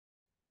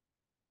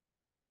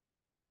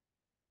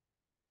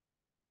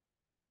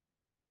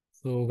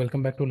So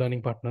welcome back to Learning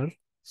Partner.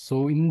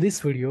 So in this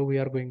video, we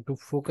are going to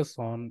focus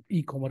on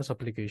e-commerce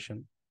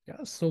application.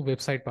 Yeah, so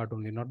website part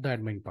only, not the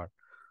admin part.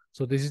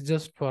 So this is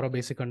just for a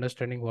basic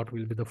understanding what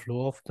will be the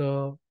flow of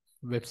the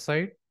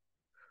website,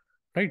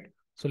 right?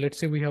 So let's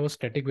say we have a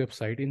static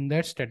website. In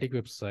that static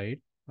website,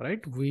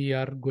 right, we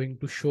are going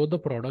to show the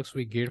products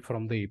we get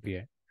from the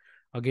API.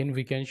 Again,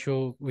 we can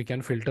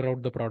filter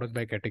out the product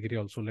by category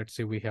also. Let's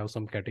say we have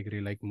some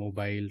category like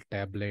mobile,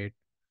 tablet,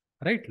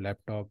 right,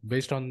 laptop.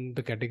 Based on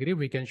the category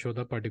we can show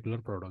the particular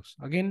products.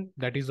 Again,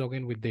 that is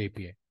again with the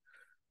API,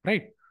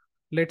 right?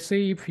 Let's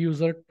say if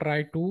user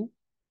try to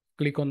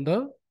click on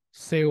the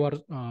save or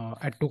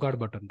add to cart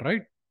button,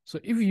 right? So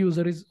if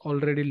user is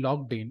already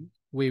logged in,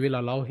 we will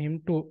allow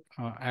him to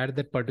add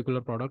that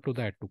particular product to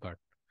the add to cart.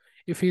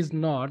 If he is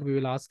not, we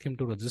will ask him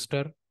to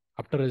register.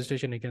 After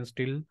registration he can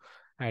still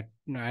add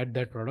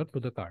that product to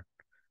the cart,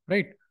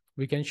 right?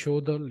 We can show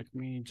the, let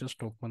me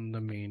just open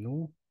the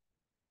menu.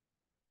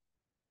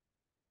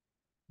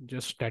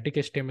 Just static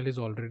HTML is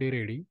already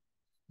ready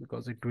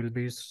because it will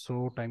be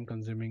so time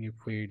consuming if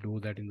we do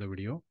that in the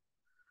video.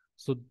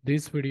 So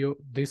this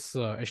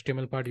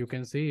HTML part, you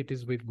can see it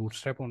is with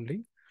Bootstrap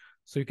only.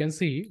 So you can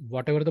see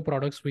whatever the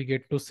products we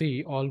get to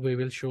see, all we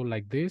will show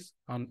like this.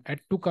 On add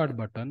to cart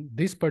button,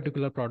 this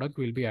particular product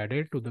will be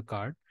added to the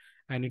cart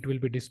and it will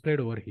be displayed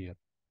over here,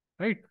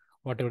 right?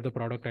 Whatever the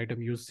product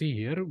item you see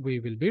here, we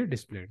will be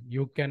displayed.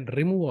 You can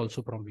remove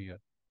also from here.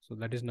 So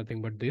that is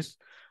nothing but this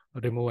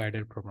remove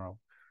added from now,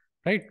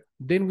 right?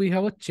 Then we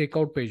have a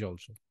checkout page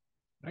also,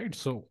 right?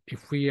 So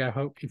if we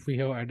have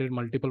added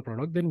multiple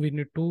products, then we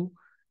need to,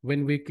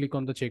 when we click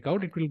on the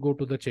checkout, it will go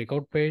to the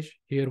checkout page.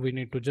 Here we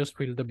need to just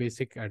fill the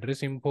basic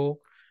address info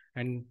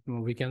and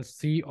we can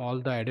see all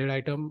the added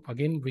item.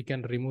 Again, we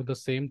can remove the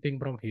same thing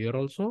from here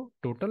also,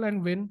 total.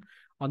 And when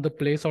on the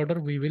place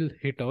order, we will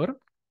hit our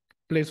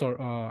place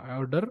or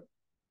order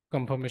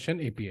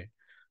confirmation API,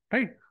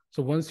 right?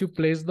 So once you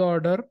place the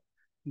order,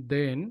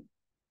 then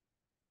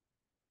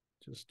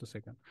just a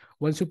second.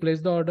 Once you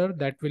place the order,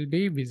 that will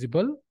be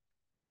visible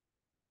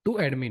to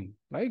admin,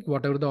 right?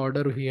 Whatever the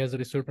order he has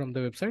received from the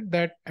website,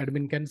 that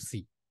admin can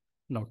see.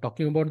 Now,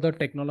 talking about the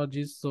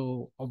technologies,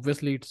 so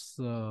obviously its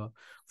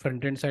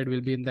front end side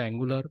will be in the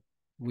Angular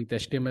with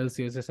HTML,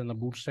 CSS, and the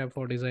Bootstrap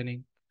for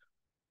designing.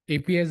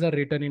 APIs are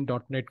written in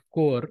 .NET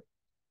Core,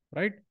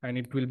 right? And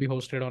it will be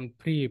hosted on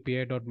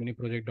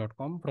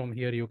freeapi.miniproject.com. From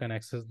here, you can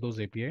access those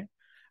API.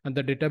 And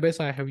the database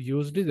I have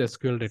used is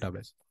SQL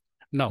database.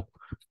 Now,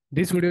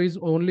 this video is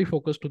only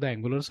focused to the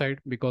Angular side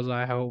because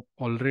I have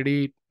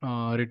already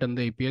written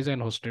the APIs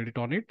and hosted it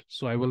on it.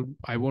 So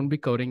I won't be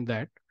covering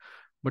that.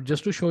 But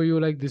just to show you,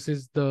 like, this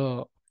is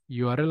the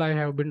URL I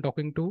have been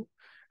talking to.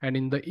 And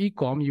in the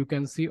ecom, you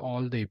can see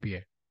all the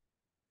API,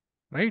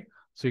 right?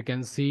 So you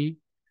can see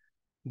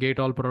get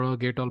all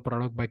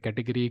product by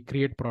category,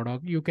 create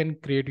product. You can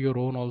create your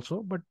own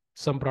also, but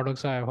some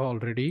products I have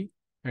already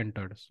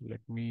entered. So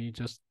let me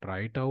just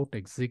try it out,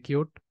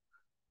 execute.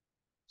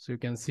 So you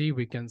can see,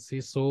 we can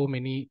see so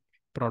many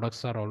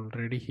products are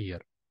already here,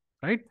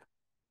 right?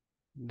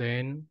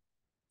 Then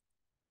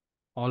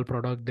all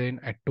product, then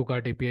add to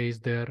cart API is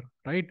there,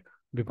 right?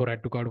 Before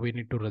add to cart, we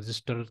need to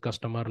register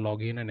customer,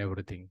 login and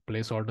everything.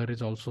 Place order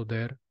is also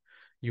there.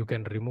 You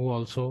can remove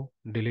also,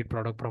 delete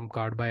product from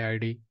cart by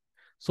ID.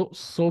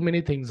 So many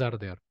things are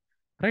there,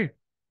 right?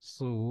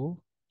 So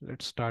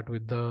let's start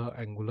with the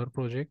Angular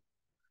project.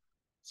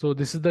 So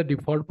this is the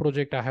default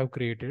project I have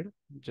created.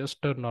 Just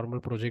a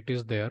normal project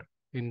is there.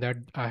 In that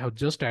I have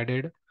just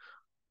added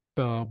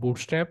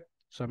Bootstrap.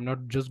 So I'm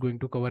not just going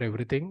to cover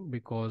everything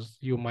because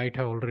you might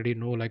have already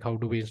know like how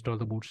do we install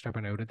the Bootstrap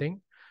and everything,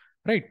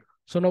 right?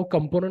 So now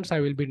components I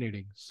will be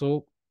needing.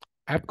 So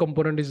app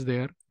component is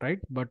there, right?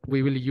 But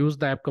we will use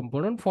the app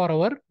component for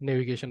our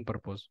navigation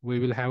purpose. We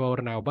will have our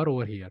navbar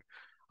over here.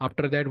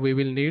 After that, we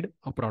will need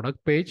a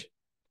product page,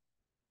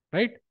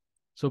 right?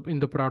 So in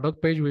the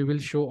product page, we will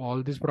show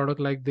all this product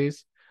like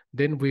this.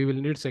 Then we will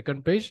need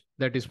second page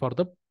that is for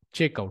the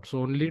checkout.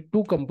 So only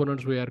two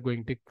components we are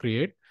going to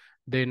create.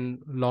 Then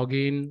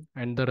login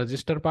and the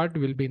register part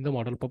will be in the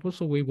model purpose.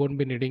 So we won't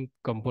be needing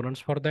components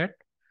for that,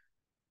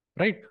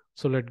 right?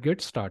 So let's get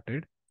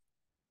started.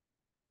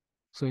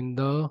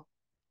 So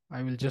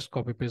I will just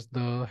copy paste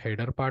the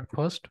header part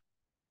first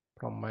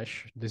from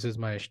this is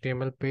my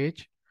HTML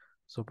page.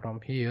 So from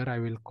here, I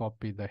will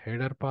copy the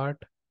header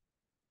part.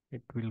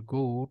 It will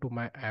go to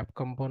my app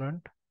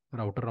component,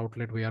 router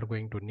outlet we are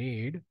going to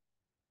need.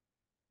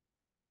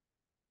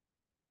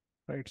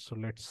 Right, so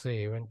let's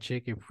save and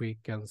check if we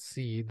can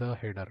see the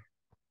header.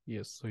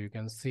 Yes, so you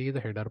can see the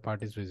header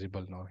part is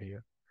visible now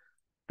here,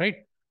 right?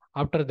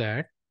 After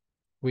that,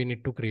 we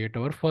need to create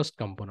our first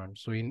component.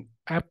 So in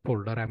app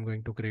folder, I'm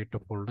going to create a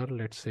folder,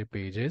 let's say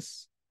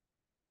pages.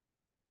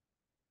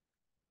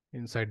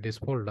 Inside this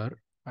folder,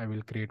 I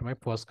will create my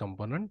first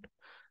component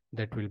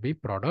that will be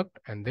product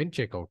and then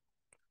checkout.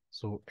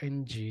 So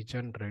ng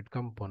generate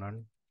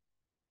component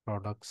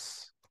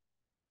products.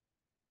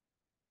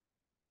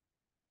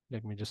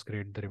 Let me just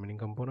create the remaining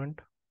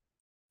component.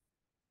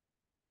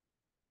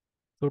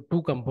 So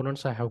two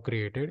components I have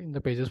created in the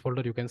pages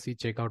folder. You can see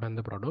checkout and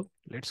the product.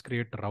 Let's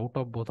create route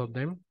of both of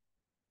them.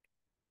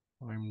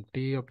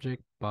 Empty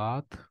object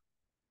path.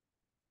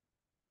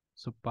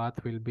 So path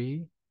will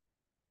be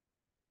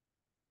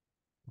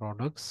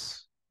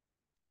products,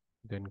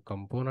 then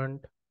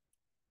component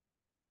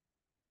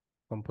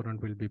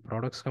will be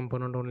products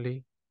component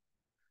only.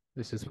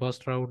 This is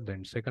first route,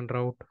 then second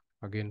route,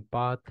 again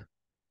path,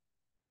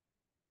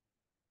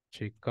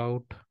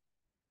 checkout.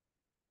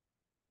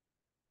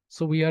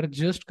 So we are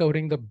just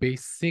covering the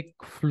basic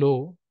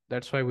flow.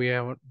 That's why we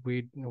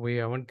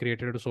haven't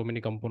created so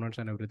many components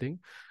and everything.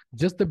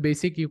 Just the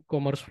basic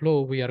e-commerce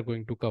flow we are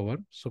going to cover.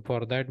 So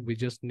for that, we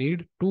just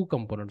need two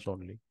components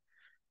only,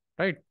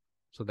 right?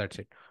 So that's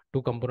it.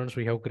 Two components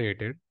we have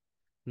created.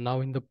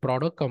 Now in the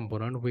product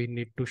component, we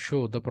need to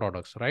show the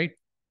products, right?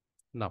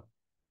 Now,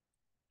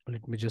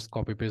 let me just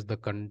copy paste the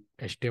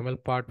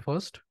HTML part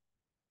first.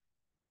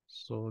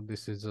 So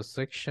this is a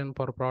section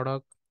for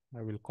product.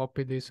 I will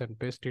copy this and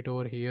paste it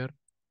over here.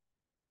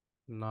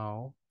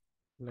 Now,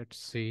 let's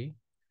see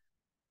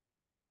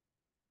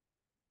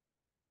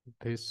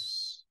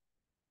this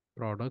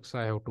products.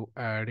 I have to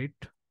add it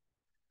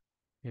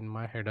in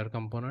my header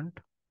component.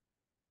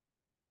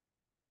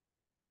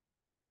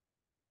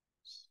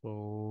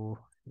 So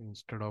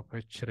instead of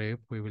href,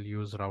 we will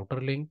use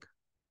router link,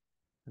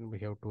 and we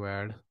have to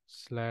add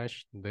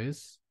slash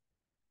this.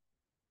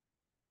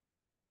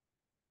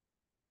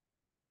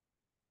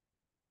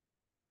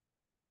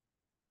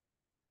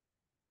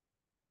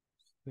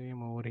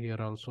 Same over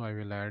here also, I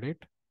will add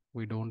it.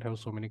 We don't have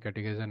so many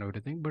categories and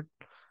everything, but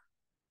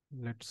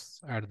let's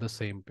add the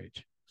same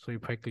page. So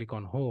if I click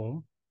on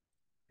home,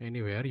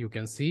 anywhere, you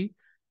can see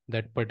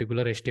that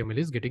particular HTML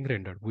is getting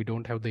rendered. We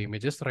don't have the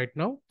images right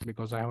now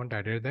because I haven't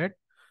added that,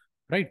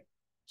 right?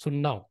 So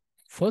now,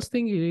 first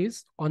thing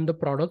is on the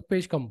product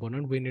page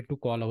component, we need to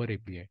call our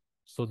API.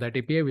 So that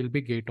API will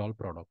be get all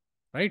product,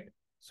 right?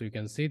 So you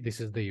can see this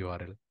is the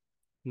URL.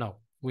 Now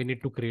we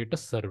need to create a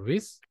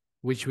service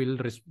which will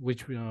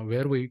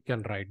where we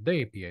can write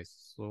the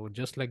APIs. So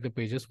just like the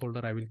pages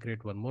folder, I will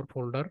create one more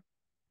folder.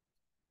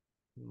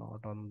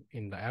 Not on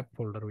in the app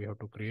folder, we have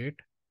to create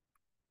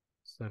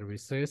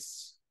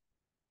services,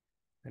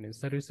 and in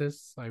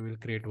services I will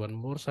create one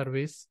more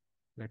service.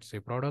 Let's say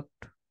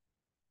product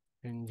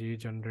ng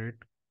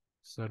generate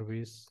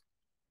service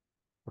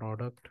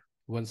product.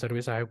 One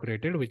service I have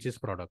created, which is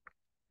product.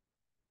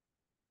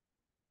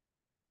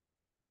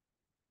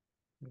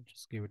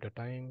 Just give it a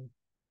time.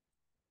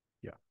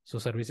 Yeah, so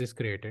service is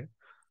created.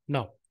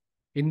 Now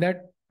in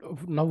that,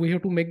 now we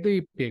have to make the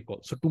API call.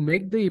 So to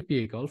make the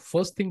API call,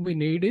 first thing we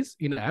need is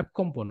in app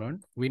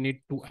component, we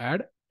need to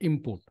add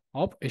input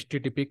of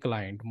HTTP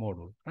client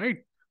module, right?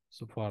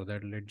 So for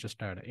that, let's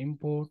just add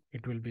import.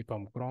 It will be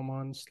from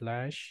common /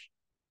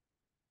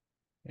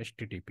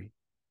 HTTP.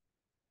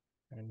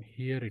 And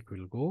here it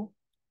will go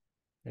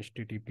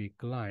HTTP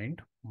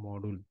client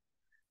module.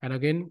 And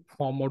again,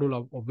 form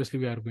module, obviously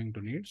we are going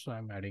to need. So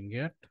I'm adding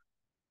it.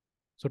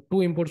 So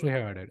two imports we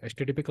have added,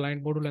 HTTP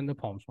client module and the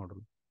forms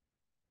module.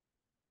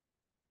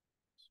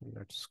 So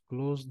let's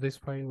close this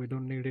file. We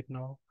don't need it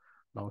now.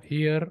 Now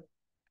here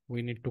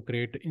we need to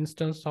create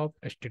instance of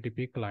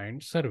HTTP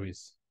client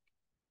service.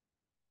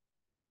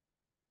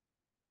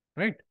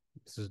 Right?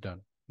 This is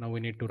done. Now we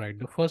need to write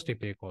the first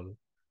API call.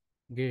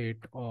 Get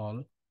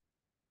all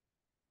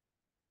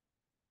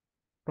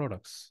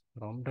products,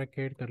 round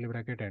bracket, curly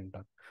bracket,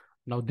 enter.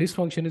 Now this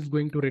function is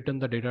going to return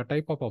the data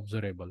type of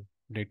observable,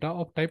 data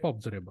of type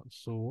observable.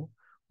 So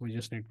we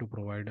just need to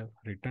provide a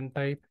return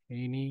type,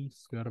 any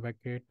square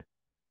bracket.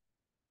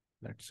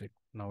 That's it.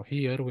 Now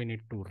here we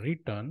need to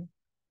return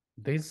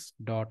this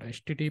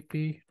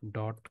 .http.get.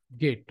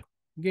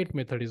 Get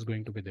method is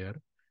going to be there,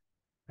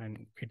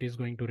 and it is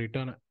going to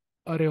return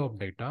array of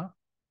data.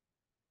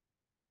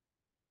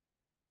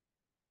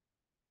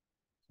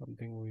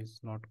 Something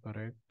is not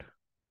correct.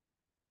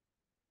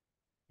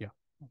 Yeah,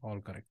 all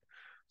correct.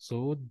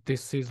 So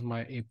this is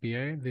my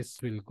API. This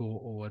will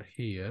go over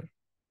here.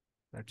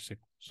 That's it.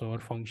 So our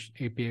function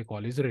API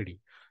call is ready.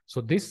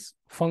 So this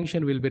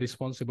function will be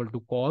responsible to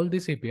call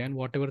this API, and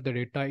whatever the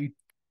data it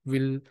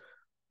will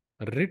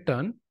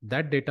return,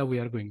 that data we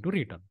are going to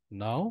return.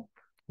 Now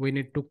we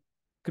need to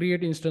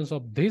create instance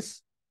of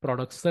this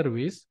product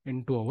service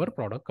into our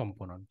product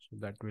component. So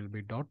that will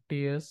be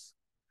 .ts.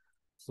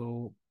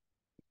 So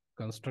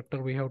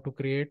constructor we have to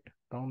create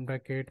round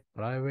bracket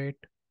private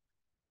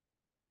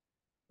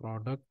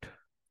product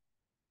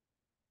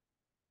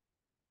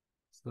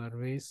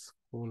service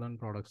colon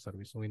product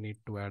service. We need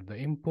to add the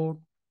import.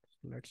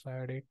 So let's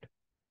add it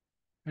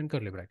and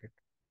curly bracket,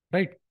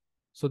 right?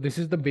 So this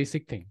is the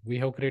basic thing. We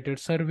have created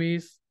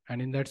service,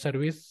 and in that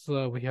service,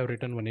 we have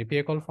written one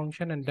API call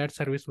function, and that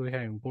service we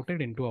have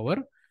imported into our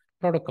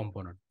product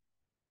component.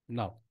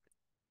 Now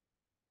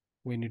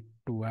we need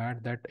to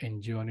add that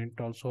ng on it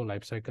also,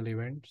 lifecycle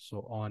event.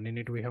 So on in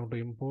it we have to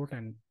import,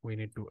 and we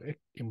need to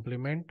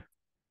implement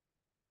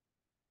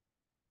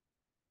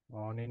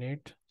on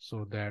init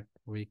so that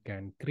we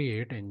can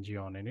create ng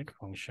on init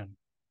function.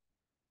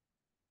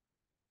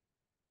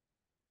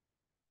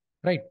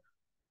 right?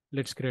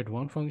 Let's create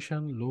one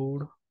function,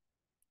 load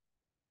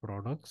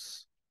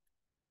products,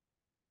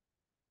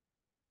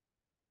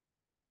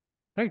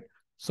 right?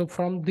 So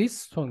from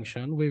this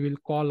function, we will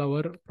call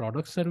our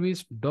product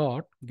service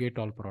dot get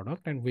all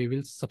product, and we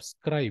will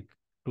subscribe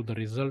to the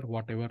result,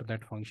 whatever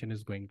that function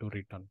is going to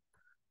return.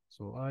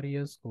 So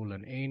res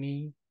colon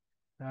any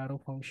arrow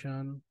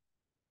function,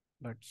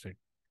 that's it.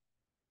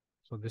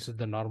 So this is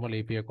the normal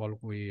API call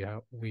we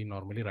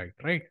normally write,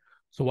 right?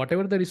 So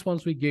whatever the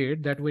response we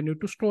get, that we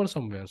need to store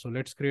somewhere. So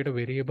let's create a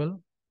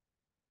variable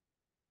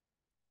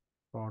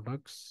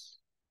products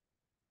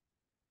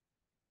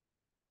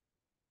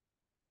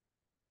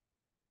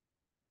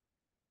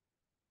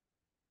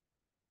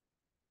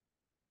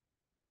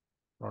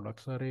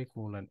products array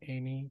colon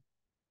any.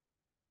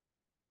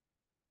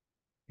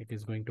 It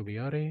is going to be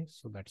array.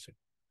 So that's it.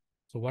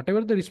 So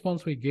whatever the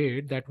response we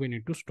get, that we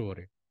need to store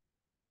it.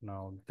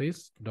 Now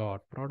this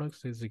dot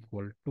products is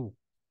equal to.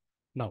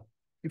 Now,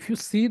 if you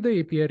see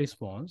the API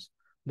response,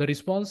 the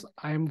response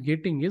I am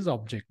getting is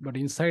object, but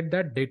inside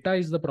that data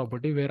is the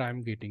property where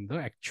I'm getting the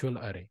actual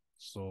array.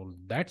 So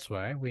that's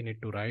why we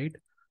need to write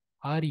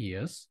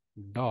res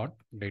dot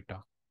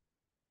data,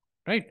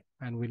 right?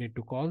 And we need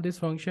to call this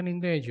function in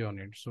the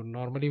ngOnInit. So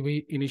normally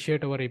we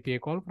initiate our API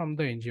call from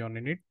the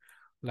ngOnInit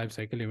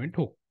lifecycle event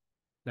hook.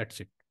 That's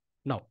it.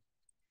 Now,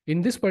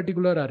 in this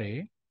particular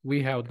array,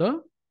 we have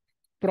the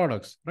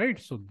products, right?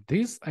 So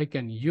this I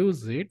can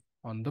use it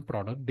on the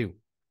product div.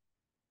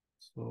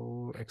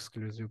 So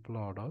exclusive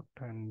product,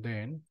 and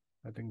then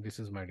I think this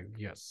is my div.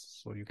 Yes.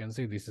 So you can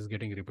see this is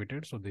getting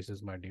repeated. So this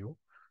is my div.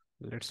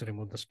 Let's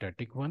remove the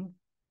static one.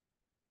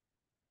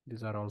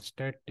 These are all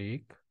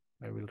static.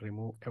 I will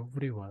remove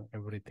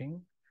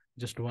everything.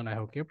 Just one I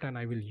have kept, and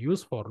I will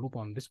use for loop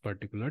on this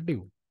particular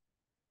div.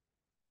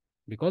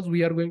 Because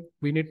we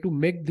need to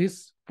make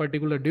this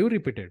particular div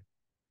repeated,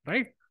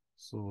 right?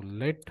 So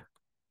let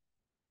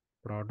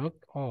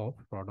product of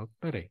product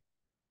array.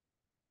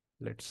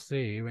 Let's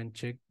save and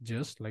check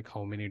just like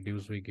how many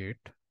divs we get.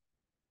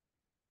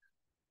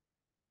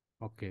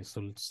 Okay,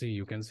 so let's see,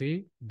 you can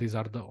see these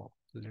are the,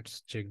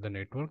 let's check the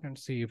network and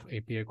see if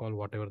API call,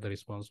 whatever the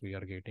response we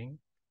are getting.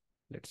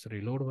 Let's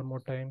reload one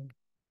more time.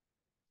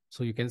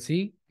 So you can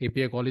see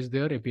API call is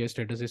there, API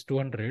status is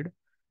 200,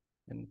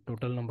 and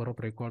total number of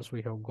records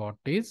we have got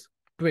is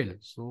 12.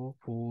 So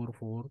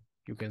 4,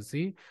 you can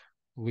see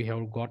we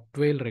have got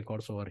 12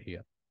 records over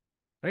here,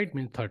 right?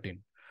 Means 13,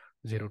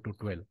 0 to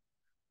 12.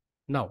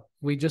 Now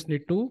we just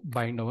need to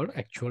bind our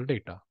actual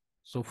data.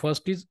 So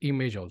first is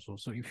image also.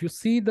 So if you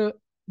see the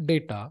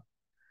data,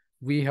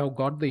 we have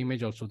got the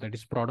image also, that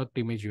is product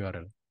image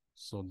URL.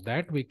 So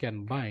that we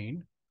can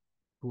bind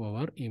to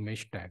our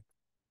image tag.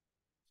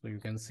 So you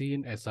can see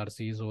in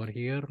SRCs over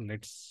here.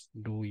 Let's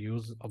do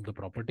use of the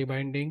property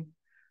binding.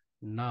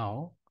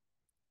 Now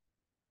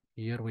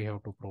here we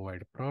have to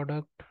provide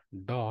product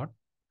dot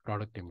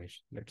product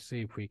image. Let's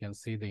see if we can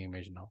see the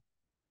image now.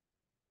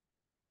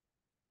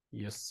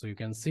 Yes, so you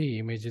can see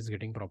image is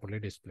getting properly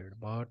displayed,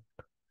 but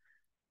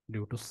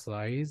due to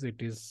size,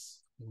 it is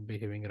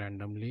behaving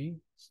randomly.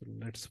 So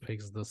let's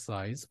fix the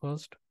size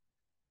first.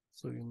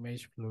 So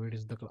image fluid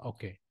is the,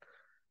 okay.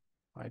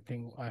 I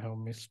think I have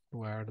missed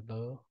to add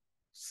the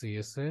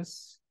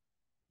CSS.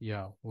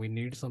 Yeah, we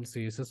need some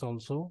CSS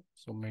also.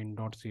 So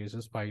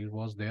main.css file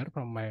was there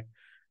from my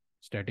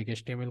static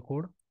HTML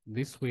code.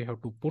 This we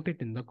have to put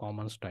it in the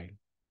common style.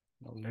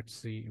 Now let's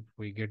see if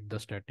we get the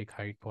static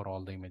height for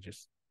all the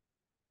images.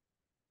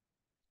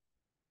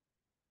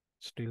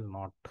 Still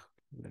not.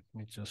 Let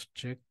me just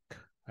check.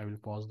 I will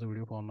pause the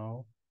video for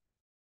now.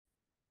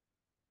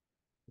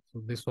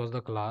 So this was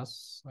the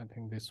class. I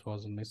think this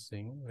was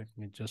missing. Let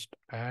me just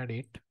add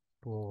it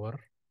to our.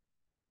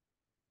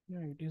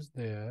 Yeah, it is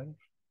there.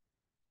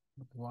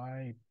 But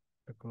why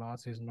the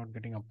class is not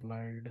getting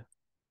applied?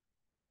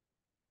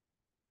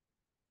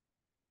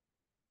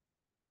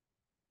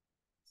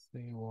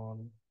 Save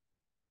all.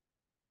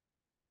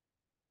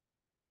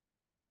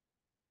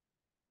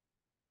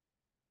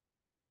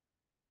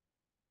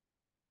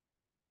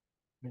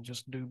 Let me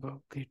just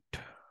debug it.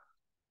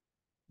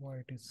 Why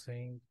it is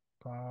saying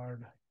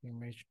card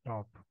image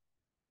top?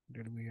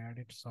 Did we add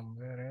it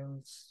somewhere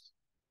else?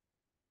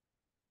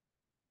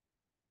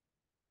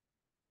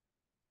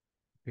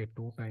 Okay,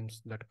 2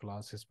 times that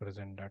class is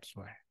present, that's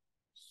why.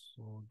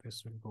 So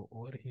this will go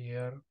over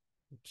here.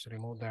 Let's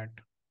remove that.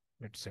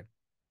 Let's say.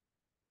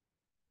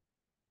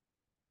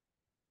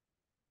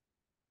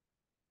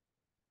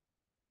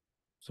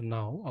 So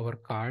now our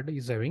card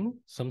is having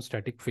some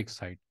static fixed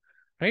height,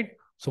 right?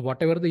 So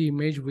whatever the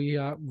image we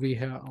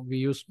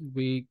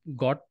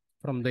got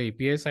from the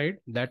API side,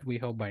 that we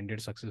have binded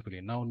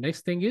successfully. Now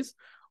next thing is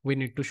we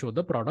need to show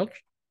the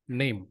product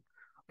name.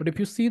 But if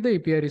you see the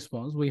API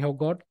response, we have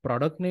got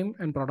product name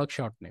and product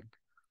short name.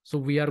 So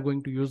we are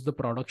going to use the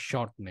product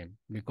short name,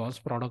 because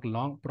product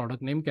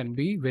name can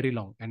be very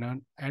long,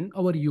 and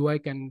our UI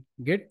can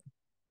get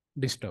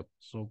disturbed.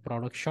 So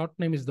product short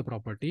name is the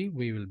property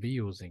we will be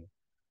using.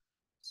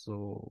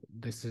 So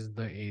this is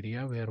the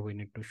area where we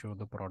need to show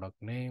the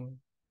product name.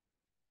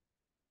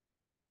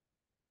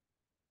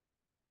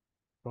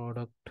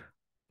 product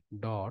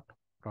dot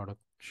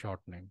product short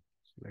name.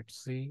 So let's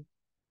see.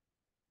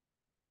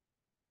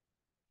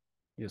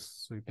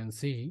 Yes, so you can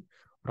see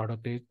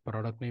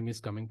product name is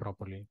coming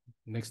properly.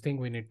 Next thing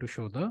we need to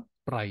show the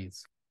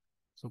price.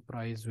 So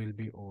price will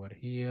be over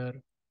here.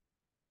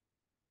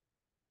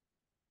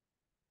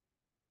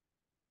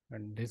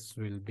 And this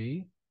will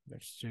be,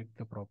 let's check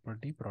the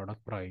property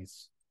product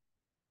price.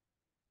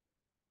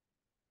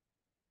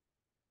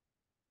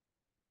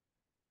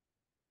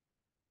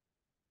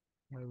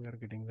 Why we are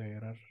getting the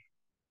error?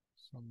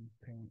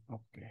 Something.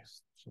 Okay,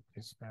 so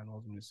this span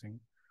was missing.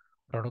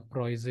 Product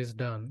price is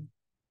done.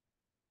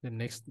 The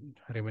next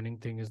remaining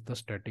thing is the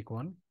static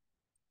one.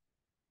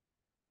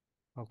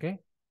 Okay.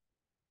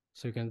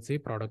 So you can see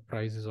product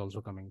price is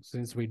also coming.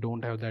 Since we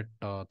don't have that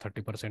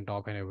 30%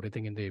 off and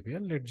everything in the API,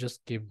 let's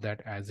just keep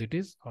that as it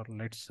is, or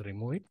let's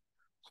remove it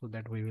so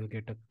that we will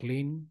get a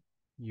clean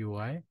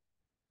UI.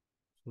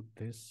 So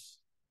this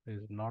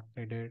is not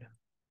needed.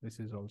 This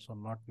is also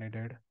not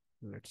needed.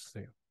 Let's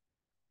save.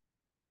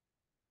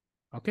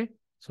 Okay.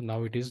 So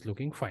now it is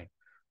looking fine.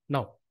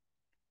 Now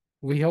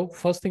we have,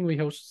 first thing we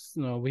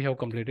have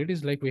completed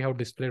is like we have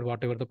displayed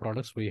whatever the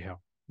products we have.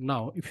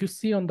 Now, if you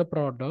see on the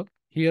product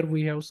here,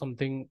 we have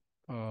something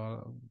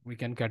we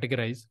can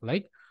categorize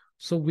like,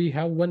 so we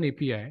have one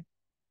API,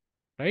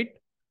 right?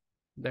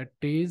 That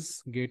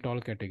is get all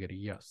category.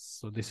 Yes.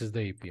 So this is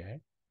the API.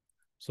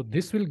 So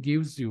this will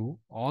gives you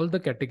all the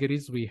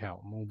categories we have,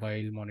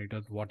 mobile,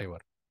 monitor, whatever,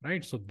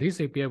 right? So this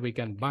API we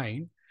can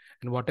bind,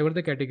 and whatever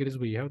the categories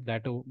we have,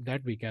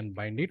 that we can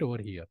bind it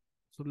over here.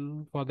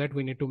 So for that,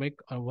 we need to make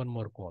one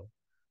more call.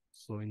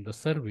 So in the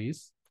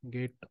service,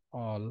 get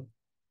all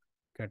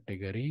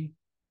category,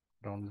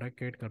 round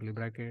bracket, curly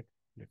bracket.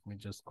 Let me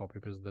just copy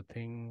paste the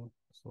thing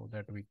so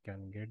that we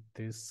can get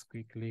this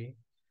quickly.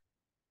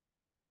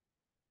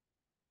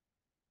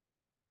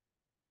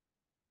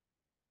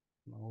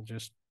 Now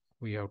just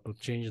we have to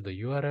change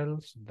the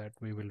URL so that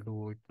we will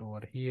do it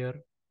over here.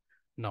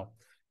 Now,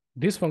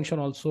 this function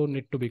also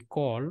need to be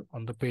called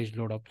on the page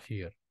load up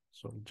here.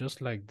 So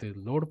just like the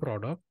load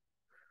product.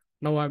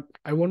 Now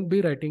I won't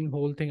be writing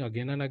whole thing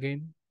again and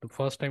again. The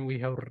first time we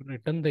have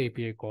written the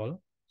API call.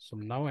 So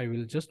now I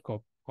will just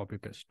copy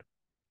paste.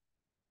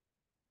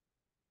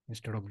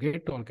 Instead of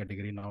get all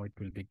category, now it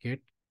will be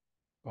get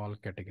all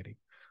category.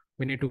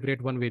 We need to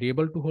create one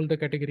variable to hold the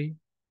category.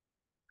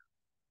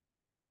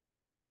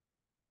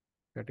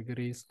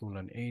 Categories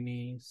colon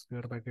any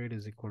square bracket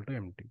is equal to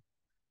empty,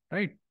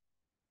 right?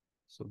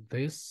 So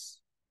this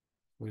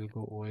will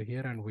go over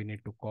here and we need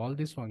to call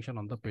this function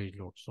on the page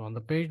load. So on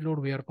the page load,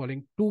 we are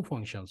calling two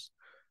functions.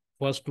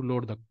 First to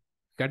load the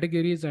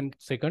categories and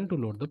second to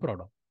load the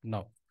product.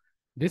 Now,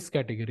 this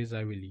categories,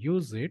 I will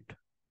use it.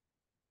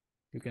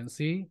 You can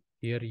see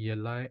here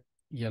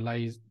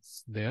li is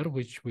there,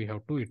 which we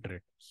have to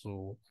iterate.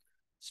 So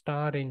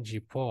star ng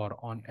for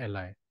on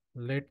li,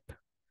 let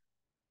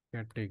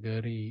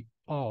category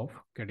of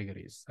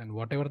categories, and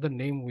whatever the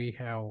name we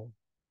have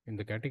in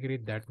the category,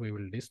 that we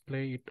will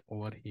display it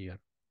over here.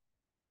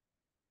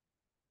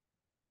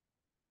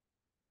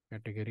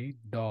 Category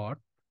dot,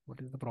 what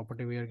is the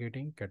property we are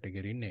getting?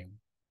 Category name.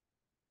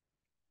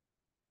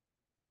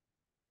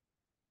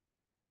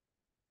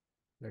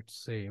 Let's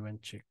save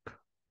and check.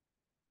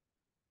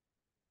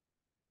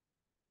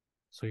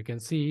 So you can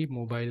see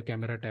mobile,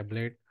 camera,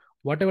 tablet,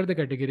 whatever the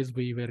categories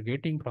we were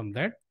getting from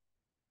that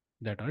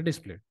are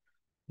displayed.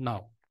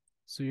 Now,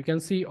 so you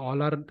can see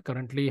all are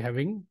currently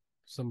having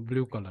some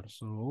blue color.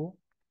 So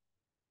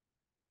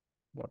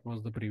what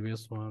was the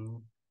previous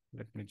one?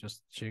 Let me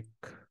just check.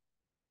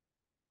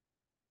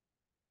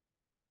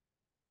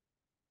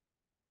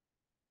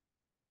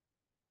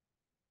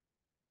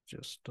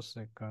 Just a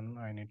second,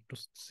 I need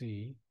to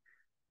see.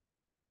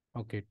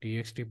 Okay,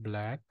 txt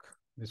black,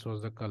 this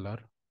was the color.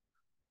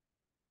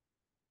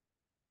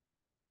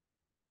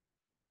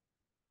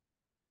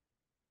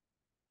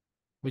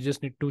 We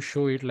just need to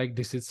show it like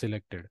this is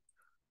selected.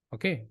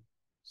 Okay,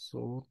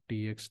 so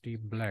txt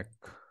black.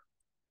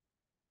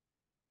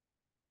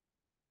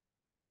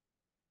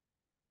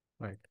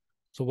 Right.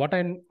 So what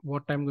I'm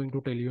going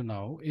to tell you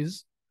now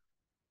is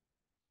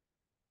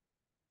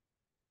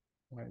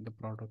why the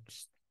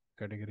products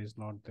category is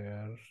not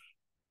there.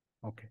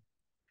 Okay.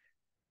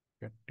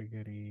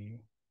 Category.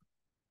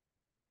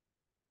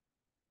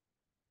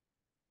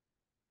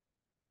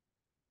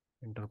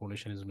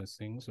 Interpolation is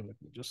missing. So let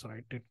me just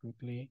write it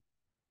quickly.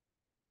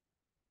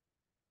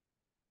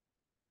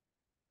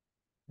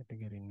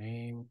 Category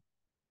name.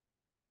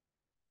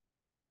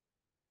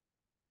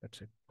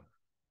 That's it.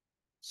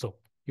 So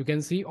you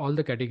can see all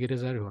the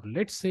categories are here.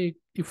 Let's say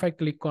if I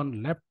click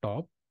on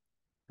laptop,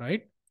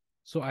 right?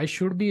 So I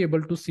should be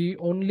able to see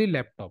only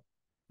laptop,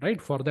 right?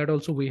 For that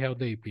also we have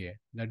the API.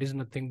 That is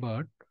nothing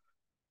but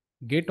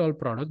get all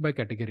product by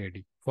category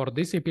ID. For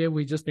this API,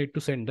 we just need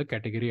to send the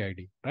category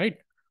ID, right?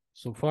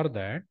 So for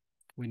that,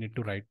 we need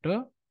to write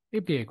the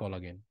API call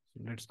again.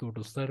 So let's go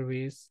to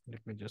service. Let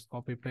me just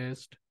copy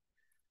paste.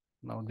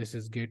 Now this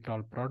is get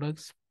all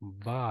products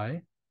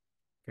by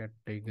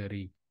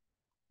category,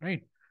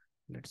 right?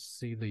 Let's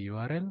see the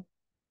URL.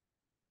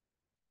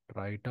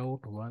 try it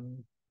out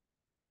one.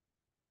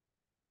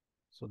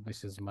 So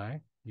this is my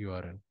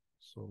URL.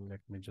 So let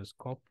me just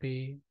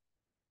copy.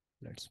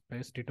 Let's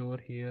paste it over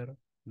here.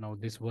 Now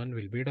this one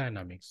will be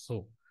dynamic.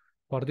 So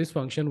for this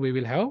function, we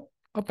will have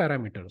a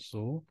parameter.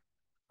 So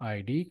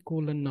ID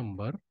colon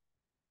number.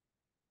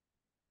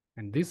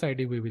 And this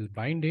ID, we will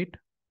bind it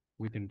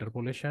with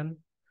interpolation.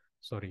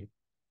 Sorry.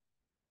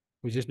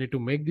 We just need to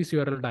make this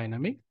URL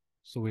dynamic.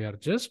 So we are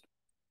just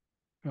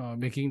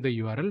making the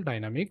URL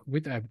dynamic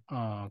with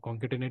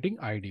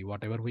concatenating ID,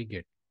 whatever we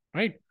get,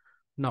 right?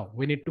 Now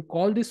we need to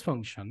call this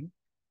function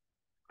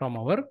from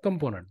our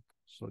component.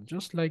 So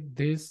just like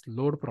this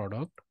load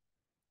product,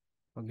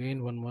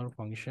 again, one more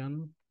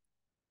function.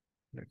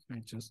 Let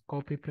me just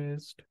copy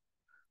paste.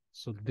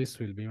 So this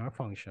will be my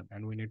function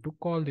and we need to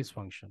call this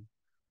function,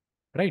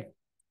 right?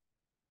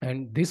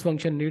 And this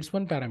function needs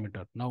one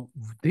parameter. Now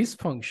this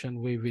function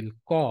we will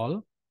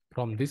call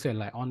from this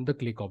li on the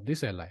click of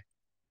this li.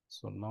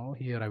 So now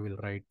here I will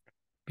write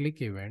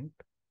click event.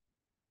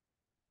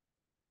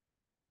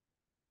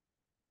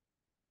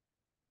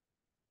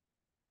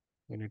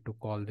 We need to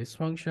call this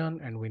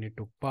function and we need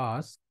to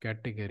pass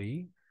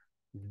category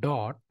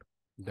dot,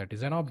 that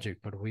is an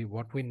object, but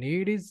what we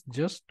need is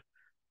just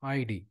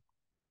ID,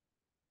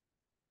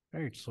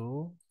 right?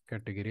 So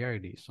category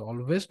ID. So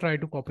always try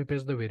to copy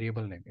paste the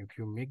variable name. If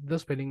you make the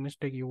spelling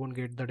mistake, you won't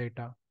get the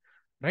data,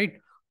 right?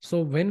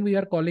 So when we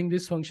are calling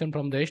this function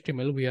from the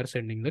HTML, we are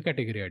sending the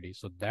category ID.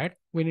 So that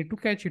we need to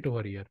catch it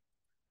over here.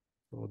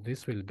 So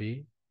this will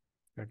be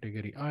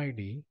category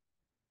ID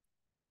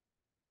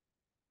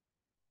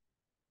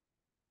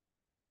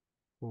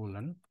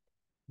colon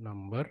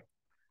number,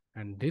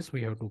 and this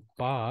we have to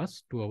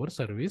pass to our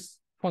service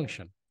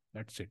function.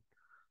 That's it.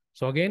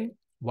 So again,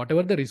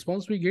 whatever the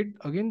response we get,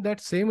 again that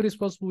same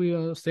response we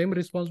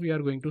are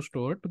going to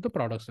store to the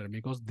product array,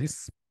 because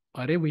this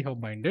array we have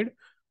binded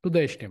to the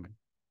HTML.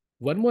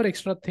 One more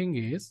extra thing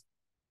is,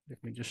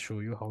 let me just show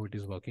you how it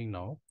is working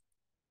now.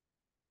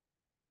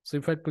 So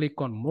if I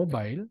click on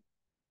mobile,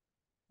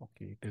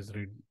 okay, it is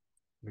read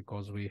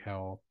because we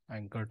have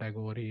anchor tag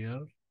over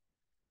here.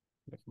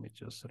 Let me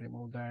just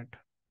remove that.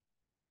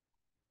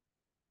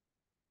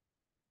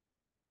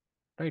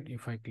 Right,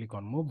 if I click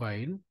on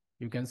mobile,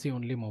 you can see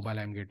only mobile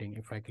I'm getting.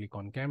 If I click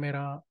on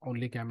camera,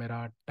 only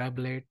camera,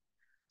 tablet.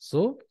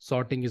 So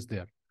sorting is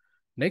there.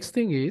 Next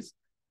thing is,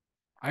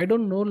 I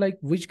don't know like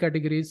which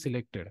category is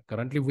selected.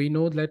 Currently, we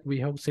know that we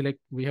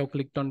have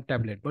clicked on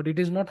tablet, but it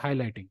is not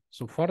highlighting.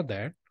 So for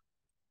that,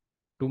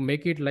 to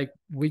make it like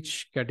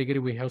which category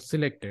we have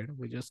selected,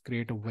 we just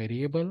create a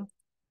variable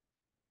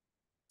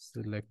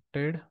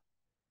selected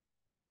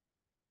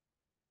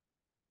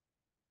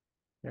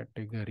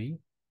category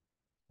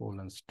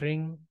colon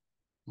string.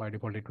 By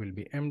default, it will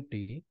be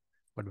empty.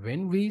 But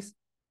when we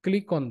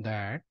click on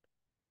that,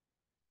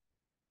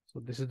 so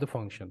this is the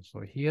function.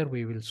 So here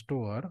we will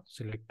store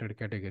selected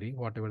category,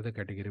 whatever the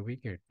category we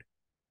get,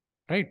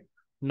 right?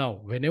 Now,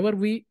 whenever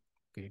we,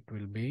 okay, it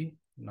will be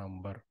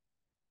number.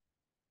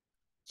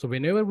 So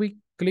whenever we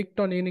clicked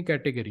on any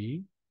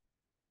category,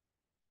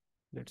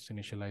 let's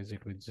initialize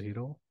it with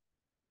 0,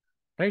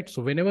 right?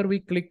 So whenever we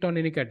clicked on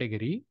any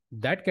category,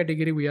 that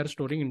category we are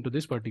storing into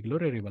this particular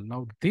variable.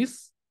 Now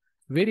this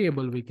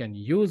variable, we can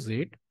use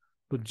it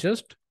to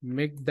just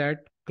make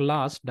that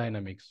class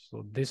dynamics.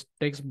 So this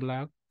text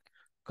black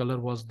color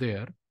was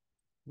there.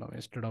 Now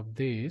instead of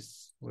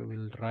this, we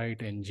will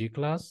write ng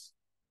class.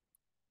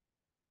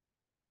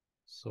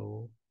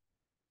 So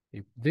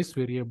if this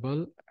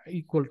variable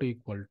equal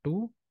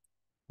to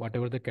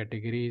whatever the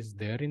category is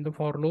there in the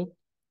for loop,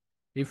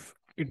 if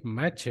it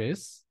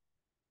matches,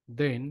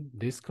 then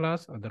this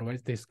class,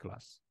 otherwise this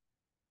class.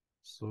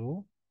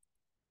 So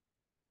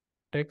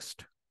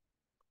text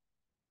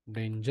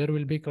danger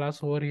will be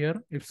class over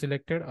here if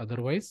selected,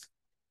 otherwise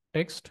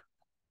text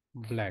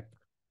black.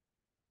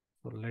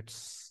 So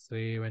let's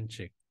save and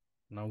check.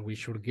 Now we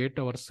should get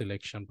our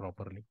selection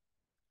properly.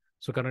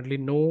 So currently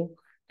no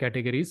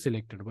category is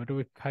selected, but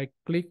if I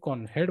click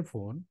on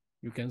headphone,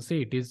 you can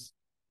see it is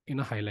in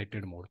a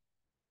highlighted mode,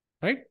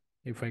 right?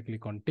 If I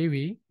click on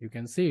TV, you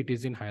can see it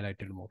is in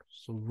highlighted mode.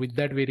 So with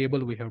that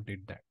variable, we have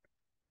did that.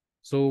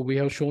 So we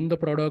have shown the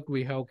product,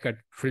 we have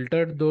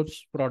filtered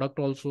those product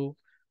also.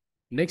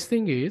 Next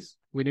thing is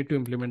we need to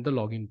implement the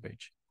login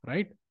page,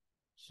 right?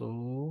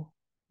 So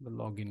the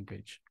login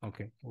page.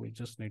 Okay, we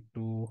just need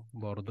to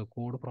borrow the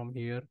code from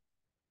here.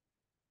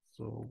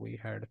 So we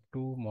had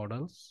two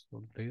models.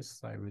 So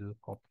this I will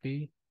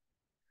copy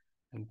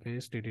and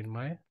paste it in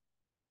my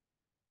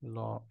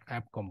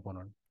app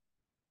component,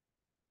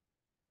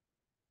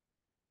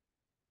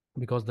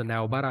 because the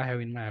navbar I have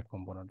in my app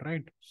component,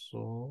 right?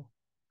 So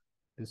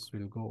this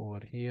will go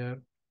over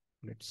here.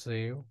 Let's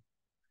save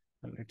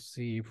and let's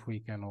see if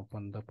we can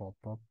open the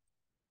pop-up.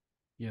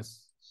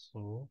 Yes,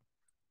 so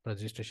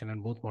registration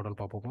and both model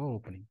pop-up are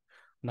opening.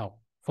 Now,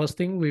 first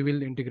thing, we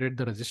will integrate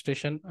the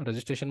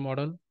registration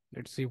model.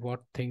 Let's see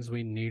what things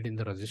we need in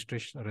the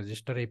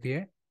register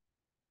API.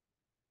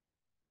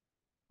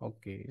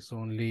 Okay, so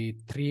only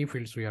 3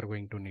 fields we are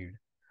going to need,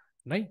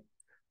 right?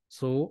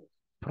 So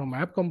from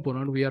app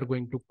component, we are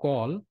going to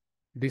call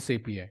this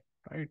API,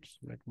 right?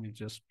 So let me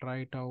just try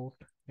it out,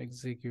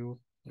 execute.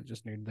 We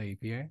just need the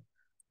API.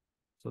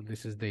 So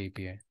this is the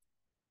API.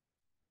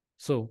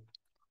 So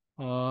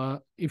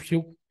if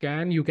you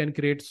can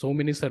create so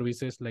many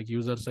services like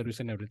user service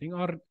and everything,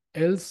 or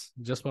else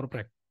just for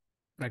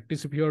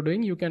practice, if you are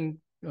doing, you can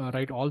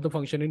write all the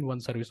function in one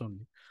service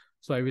only.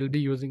 So I will be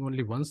using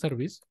only one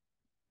service.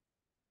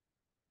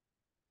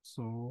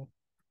 So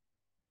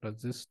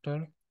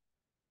register,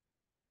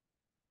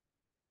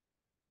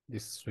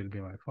 this will be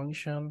my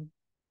function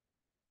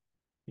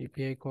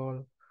API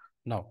call.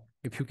 Now,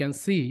 if you can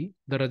see,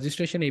 the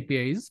registration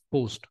API is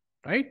post,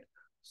 right?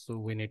 So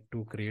we need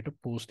to create a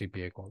post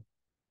API call.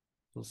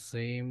 So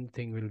same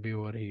thing will be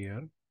over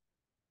here.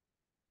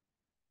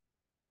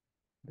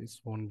 This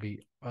won't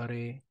be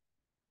array.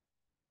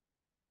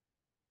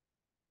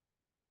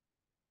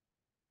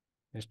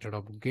 Instead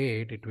of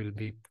get, it will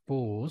be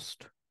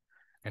post.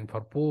 And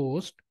for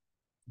post,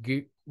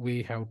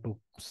 we have to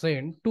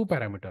send two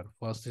parameters.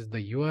 First is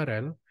the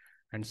URL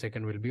and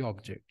second will be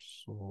object.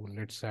 So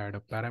let's add a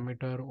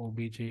parameter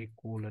obj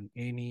colon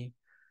any,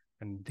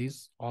 and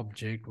this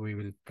object we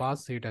will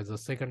pass it as a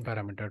second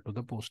parameter to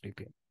the post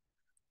API.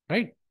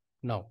 Right?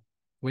 Now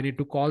we need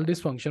to call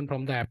this function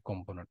from the app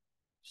component.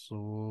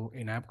 So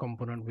in app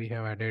component, we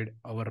have added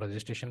our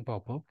registration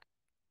pop-up.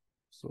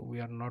 So we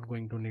are not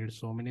going to need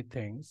so many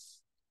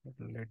things.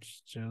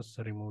 Let's just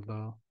remove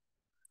the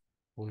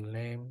full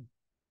name,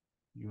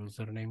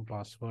 username,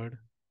 password,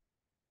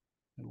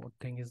 and what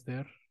thing is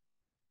there?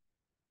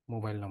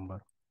 Mobile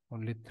number.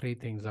 Only three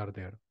things are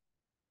there.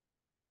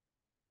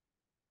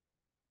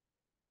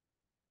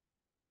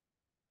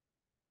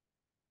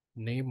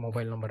 Name,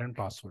 mobile number, and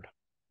password.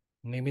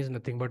 Name is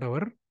nothing but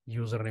our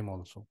username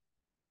also.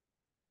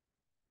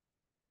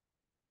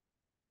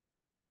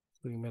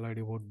 So email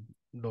ID would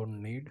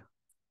don't need.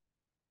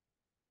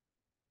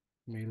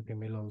 Mail,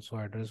 female also,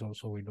 address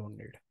also we don't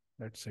need.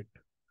 That's it.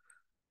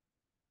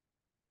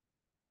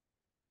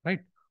 Right?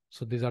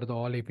 So these are the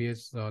all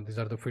APIs. These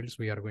are the fields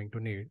we are going to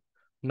need.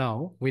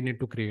 Now we need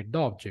to create the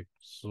object.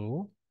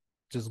 So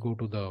just go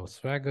to the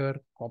Swagger,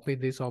 copy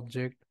this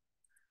object,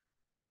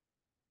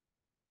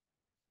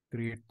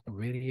 create a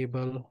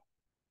variable,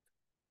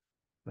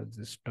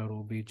 register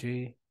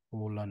obj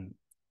colon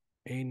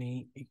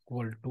any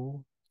equal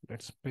to,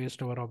 let's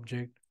paste our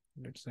object,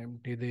 let's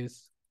empty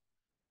this.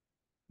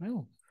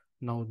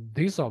 Now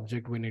this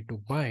object we need to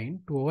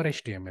bind to our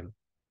HTML,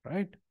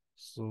 right?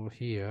 So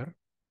here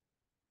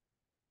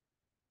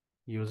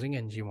using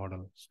ng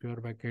model, square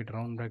bracket,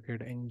 round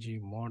bracket, ng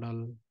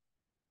model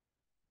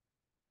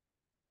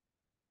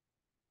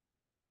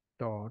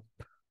dot,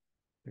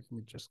 let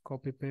me just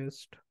copy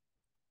paste,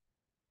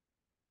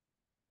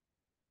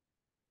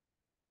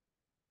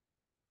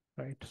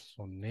 right?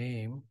 So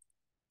name,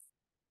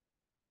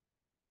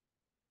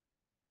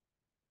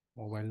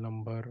 mobile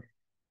number,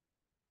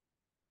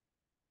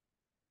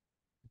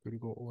 we'll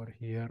go over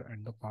here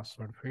and the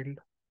password field,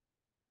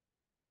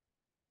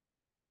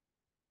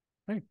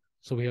 right?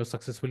 So we have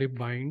successfully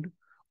bind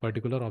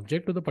particular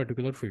object to the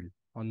particular field.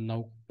 And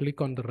now click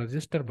on the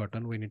register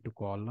button, we need to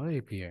call the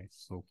API.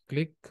 So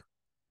click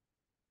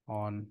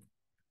on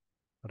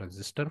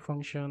register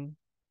function.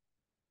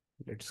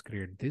 Let's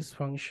create this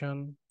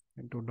function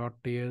into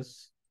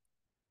 .ts.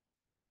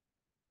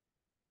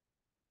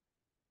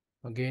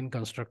 Again,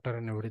 constructor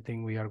and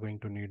everything, we are going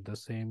to need the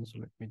same. So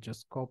let me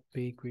just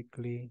copy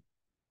quickly.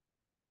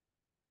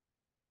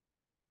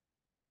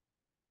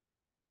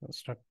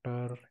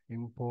 Constructor,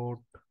 import,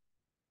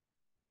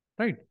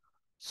 right?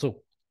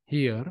 So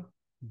here,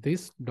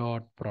 this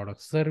dot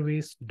product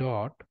service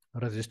dot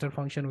register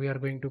function we are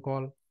going to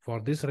call. For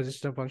this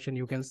register function,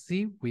 you can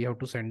see we have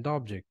to send the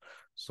object.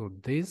 So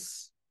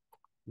this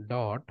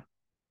dot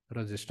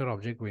register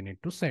object we need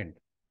to send.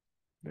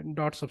 Then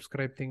dot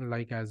subscribe thing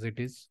like as it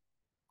is.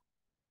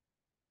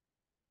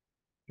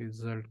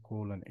 Result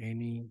colon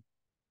any.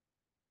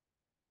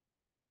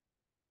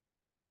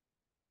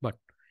 But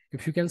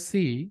if you can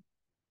see,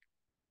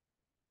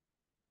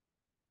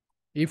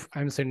 if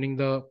I'm sending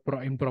the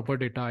improper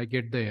data, I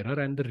get the error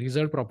and the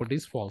result property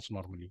is false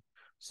normally.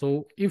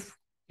 So if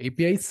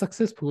API is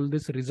successful,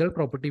 this result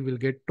property will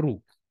get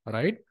true,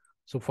 right?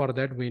 So for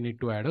that, we need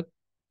to add a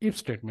if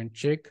statement,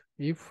 check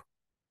if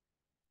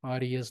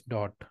res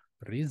dot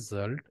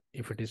result.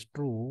 If it is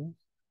true,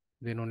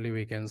 then only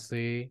we can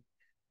say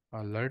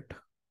alert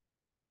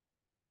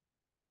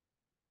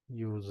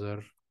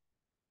user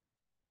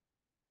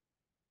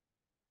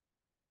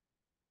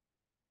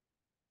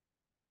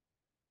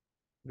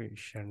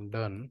creation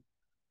done.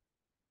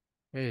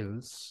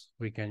 Else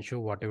we can show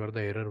whatever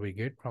the error we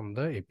get from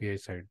the API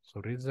side.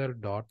 So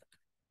result dot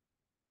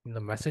in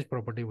the message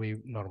property we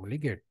normally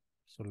get.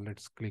 So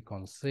let's click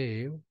on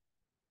save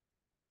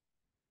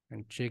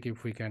and check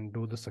if we can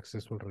do the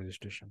successful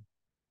registration.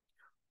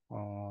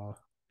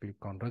 Click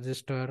on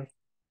register.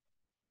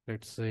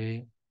 Let's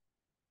say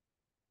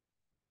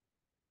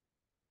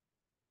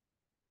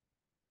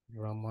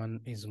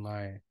Raman is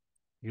my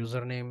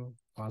username,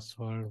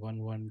 password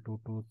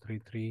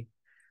 112233.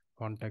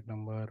 contact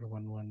number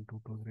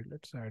 11223.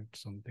 Let's add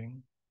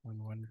something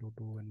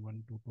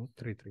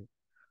 1122112233.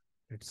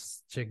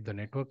 Let's check the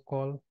network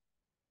call.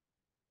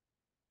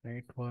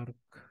 Network,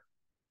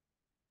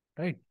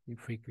 right?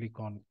 If we click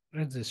on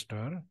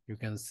register, you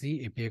can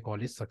see API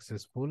call is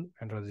successful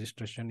and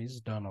registration is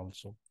done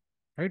also,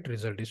 right?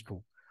 Result is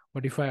true.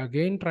 But if I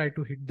again try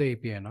to hit the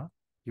API now,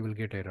 you will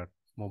get error.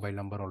 Mobile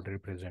number already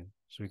present.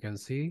 So you can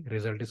see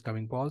result is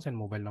coming false and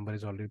mobile number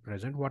is already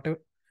present. Whatever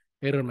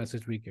error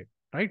message we get,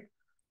 right?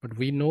 But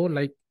we know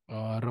like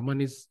Raman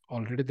is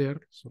already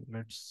there. So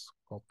let's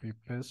copy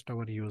paste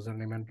our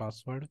username and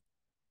password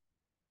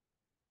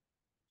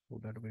so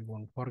that we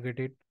won't forget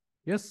it.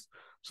 Yes.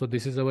 So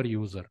this is our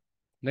user.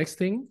 Next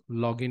thing,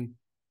 login,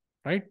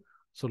 right?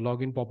 So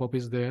login pop-up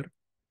is there.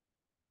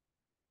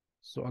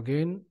 So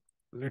again,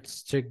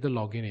 let's check the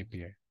login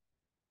API.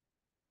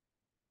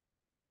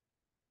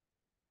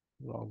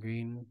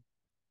 Login,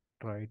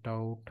 try it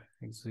out,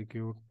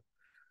 execute.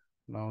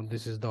 Now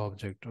this is the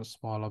object, a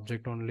small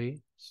object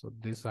only. So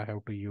this I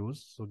have to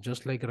use. So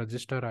just like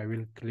register, I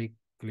will click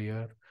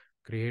clear,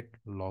 create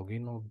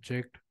login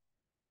object,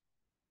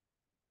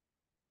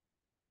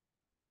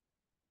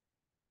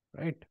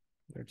 right?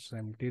 Let's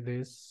empty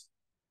this.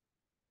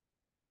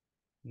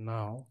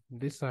 Now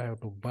this I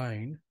have to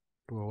bind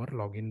to our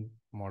login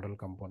model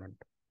component.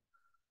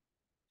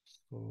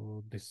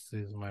 So this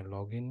is my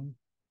login.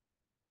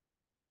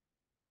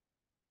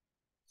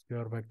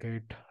 Square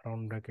bracket,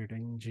 round bracket,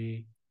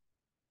 ng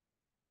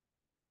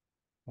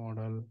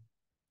model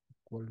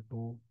equal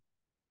to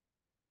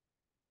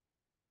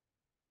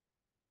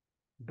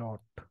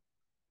dot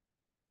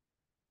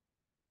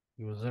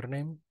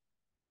username,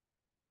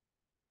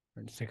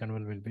 and second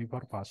one will be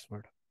for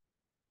password.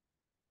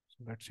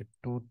 So that's it.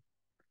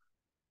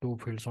 Two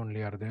fields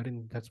only are there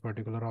in that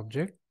particular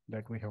object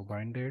that we have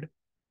binded.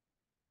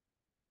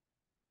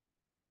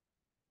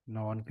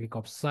 Now on click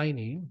of sign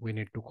in, we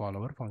need to call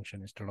our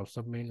function. Instead of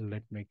submit,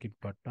 let's make it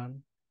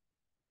button.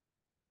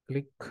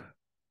 Click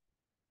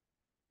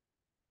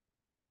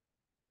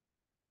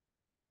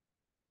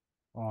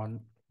on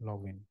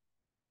login.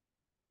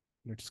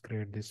 Let's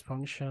create this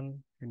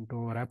function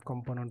into our app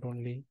component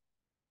only,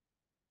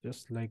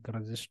 just like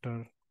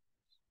register.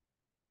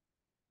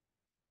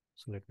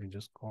 So let me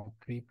just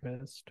copy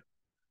paste.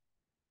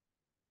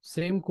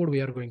 Same code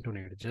we are going to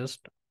need.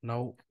 Just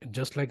now,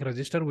 just like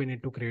register, we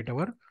need to create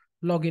our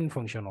login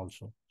function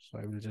also. So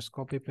I will just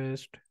copy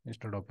paste.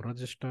 Instead of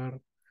register,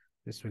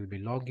 this will be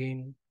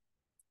login.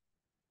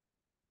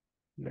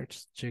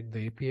 Let's check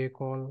the API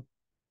call.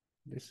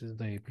 This is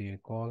the API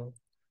call.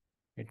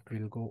 It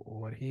will go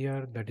over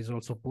here. That is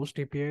also post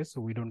API, so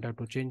we don't have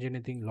to change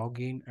anything.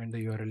 Login and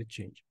the URL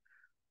change.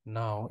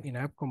 Now in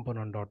app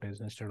component.s,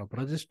 instead of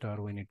register,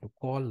 we need to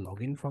call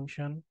login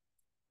function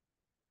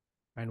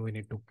and we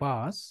need to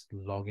pass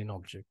login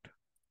object,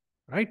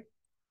 right?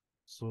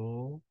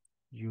 So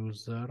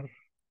user,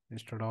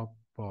 instead of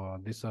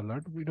this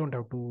alert, we don't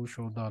have to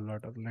show the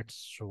alert.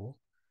 Let's show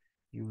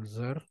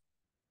user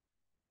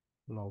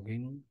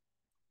login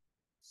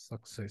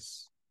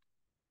success.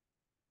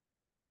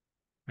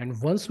 And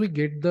once we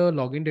get the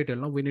login detail,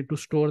 now we need to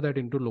store that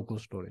into local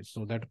storage.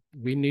 So that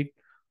we need,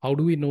 how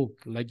do we know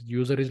like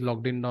user is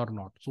logged in or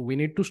not? So we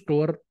need to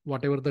store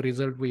whatever the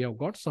result we have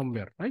got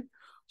somewhere, right?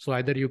 So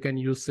either you can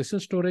use session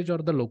storage or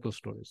the local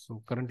storage.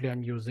 So currently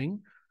I'm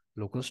using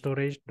local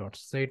storage dot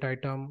set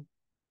item.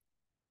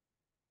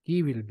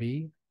 Key will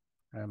be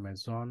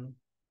Amazon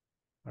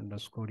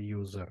underscore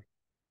user.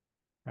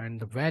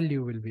 And the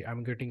value will be,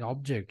 I'm getting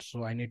object,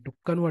 so I need to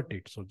convert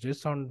it. So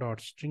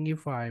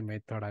JSON.stringify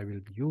method I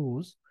will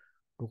use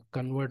to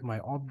convert my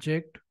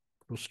object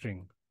to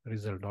string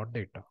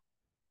result.data,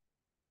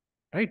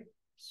 right?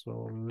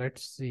 So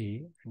let's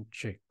see and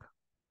check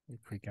if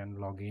we can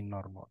log in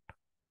or not.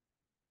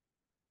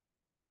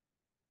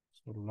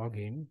 So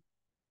login,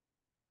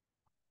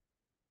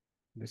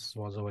 this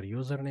was our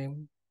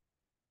username,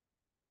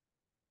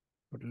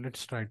 but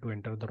let's try to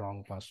enter the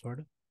wrong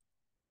password.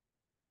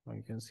 Now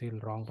you can see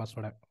wrong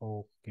password.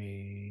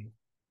 Okay,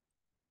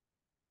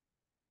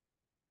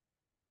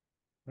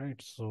 right?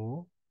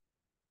 So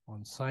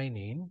on sign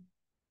in,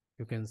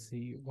 you can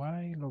see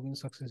why login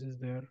success is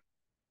there.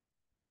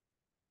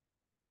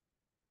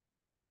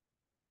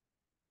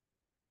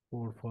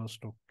 Code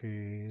first.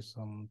 Okay,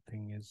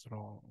 something is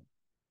wrong.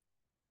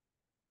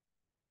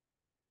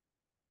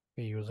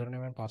 Okay,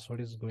 username and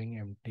password is going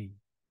empty.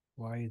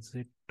 Why is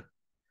it?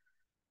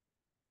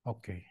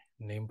 Okay,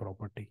 name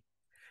property.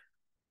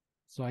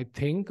 So I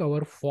think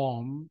our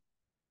form,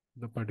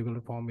 the particular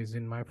form is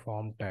in my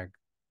form tag.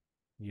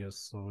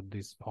 Yes, so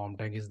this form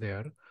tag is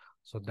there.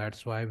 So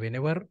that's why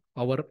whenever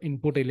our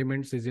input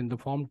elements is in the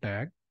form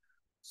tag,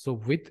 so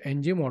with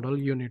ng model,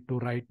 you need to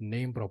write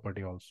name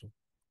property also.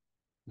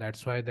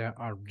 That's why the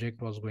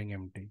object was going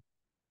empty.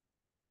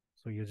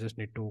 So you just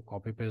need to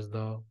copy paste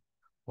the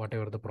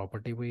whatever the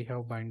property we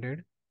have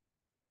binded.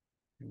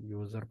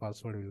 User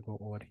password will go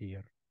over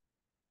here.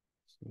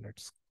 So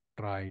let's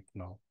try it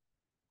now.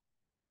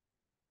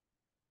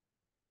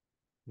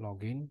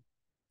 Login.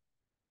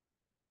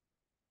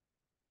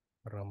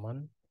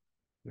 Raman.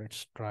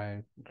 Let's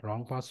try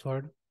wrong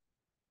password.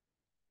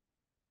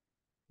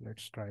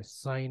 Let's try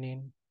sign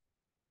in.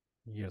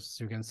 Yes,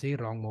 you can see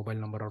wrong mobile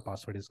number or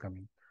password is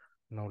coming.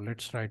 Now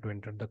let's try to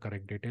enter the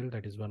correct detail,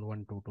 that is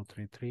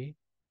 112233.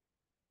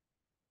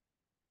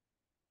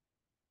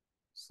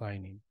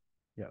 Sign in.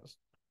 Yes.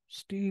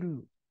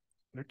 Still,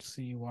 let's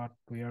see what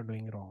we are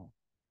doing wrong.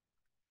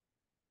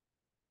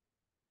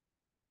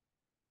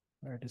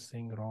 It is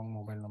saying wrong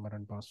mobile number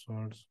and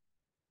passwords.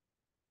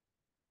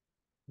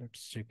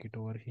 Let's check it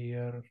over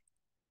here.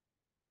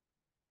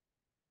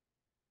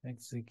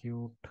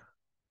 Execute.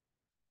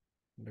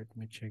 Let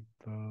me check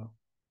the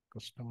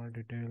customer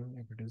detail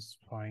if it is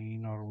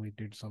fine or we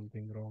did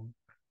something wrong.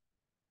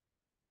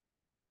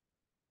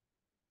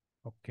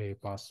 Okay,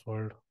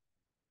 password.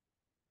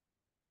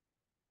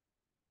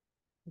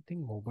 I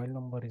think mobile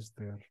number is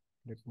there.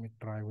 Let me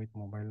try with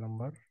mobile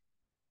number.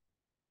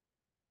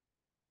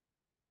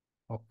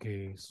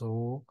 Okay,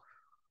 so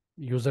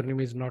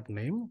username is not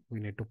name. We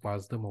need to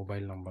pass the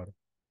mobile number.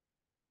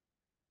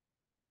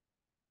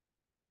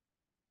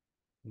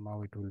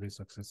 Now it will be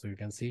success. So you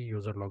can see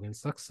user login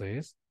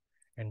success,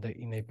 and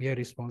in API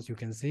response, you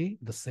can see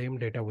the same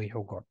data we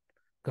have got.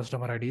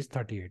 Customer ID is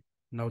 38.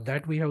 Now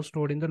that we have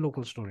stored in the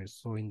local storage.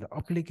 So in the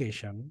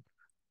application,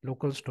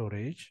 local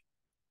storage,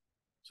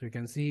 so you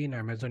can see in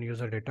Amazon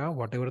user data,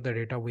 whatever the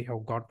data we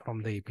have got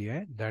from the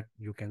API, that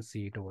you can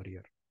see it over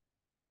here,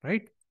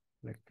 right?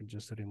 Let me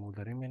just remove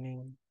the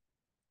remaining.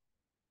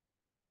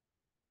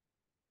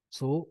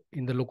 So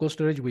in the local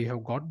storage, we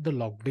have got the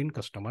logged in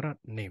customer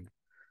name,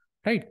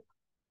 right?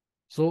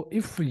 So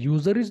if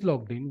user is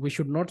logged in, we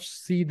should not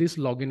see this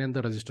login and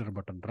the register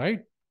button, right?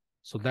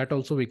 So that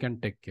also we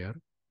can take care.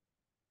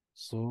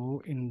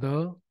 So in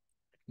the,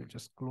 let's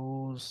just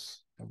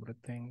close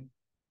everything.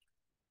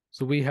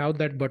 So we have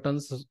that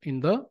buttons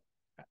in the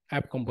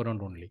app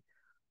component only.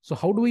 So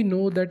how do we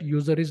know that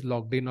user is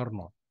logged in or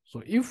not?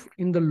 So if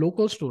in the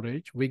local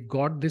storage, we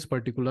got this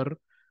particular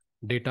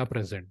data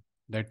present,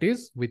 that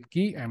is with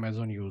key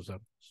Amazon user.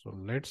 So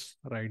let's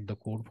write the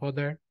code for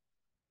that.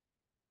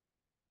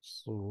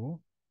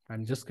 So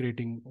I'm just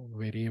creating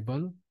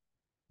variable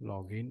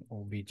login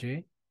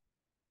obj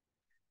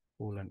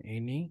colon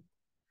any,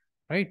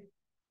 right?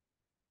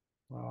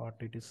 What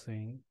it is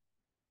saying,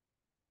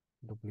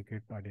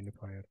 duplicate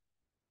identifier,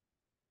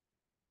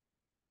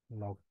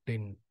 logged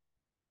in,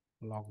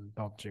 logged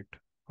object.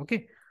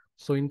 Okay.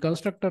 So in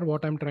constructor,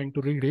 what I'm trying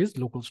to read is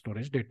local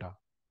storage data,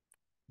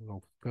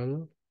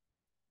 local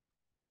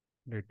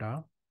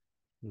data,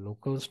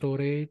 local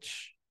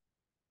storage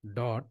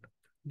dot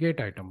get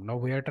item. Now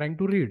we are trying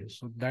to read.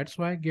 So that's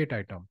why get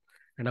item,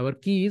 and our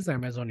key is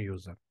Amazon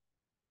user.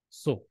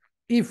 So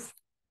if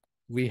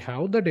we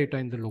have the data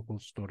in the local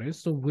storage,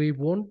 so we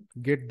won't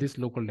get this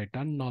local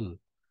data null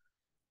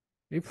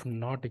if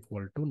not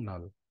equal to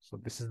null. So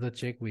this is the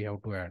check we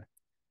have to add.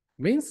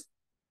 Means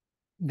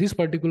this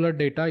particular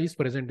data is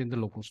present in the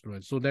local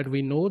storage so that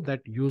we know that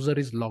user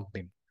is logged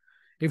in.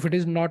 If it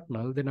is not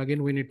null, then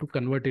again we need to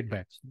convert it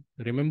back.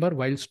 Remember,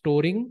 while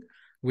storing,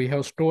 we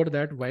have stored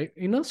that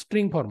in a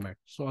string format.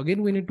 So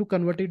again, we need to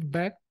convert it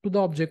back to the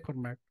object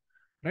format,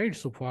 right?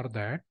 So for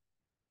that,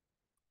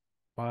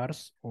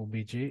 parse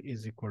obj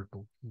is equal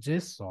to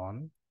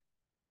JSON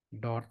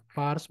dot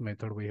parse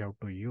method we have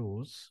to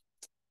use.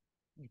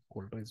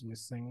 Equal to is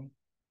missing.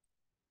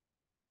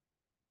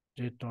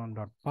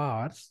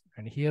 JSON.parse,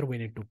 and here we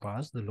need to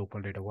pass the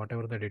local data,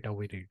 whatever the data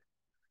we read,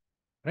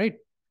 right?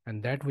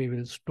 And that we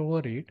will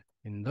store it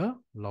in the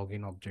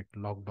login object,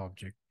 logged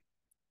object,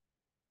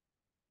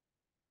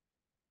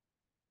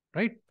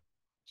 right?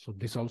 So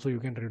this also you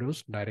can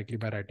reduce directly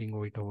by writing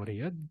it over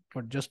here,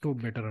 but just to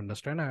better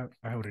understand, I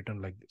have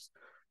written like this.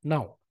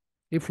 Now,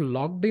 if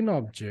logged in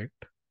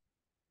object,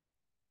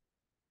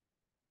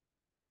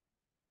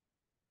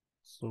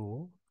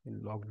 so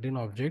in logged in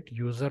object,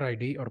 user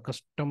ID or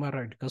customer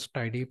ID, cust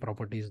ID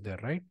property is there,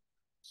 right?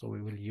 So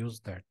we will use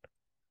that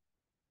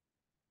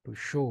to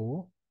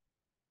show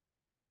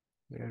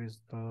where is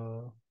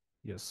the,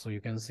 yes, so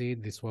you can see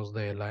this was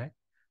the li.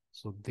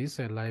 So this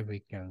li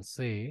we can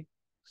say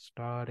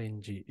star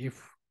ng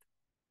if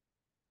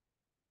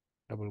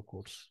double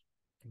quotes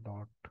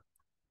dot,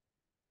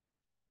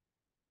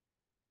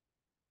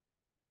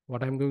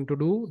 what I'm going to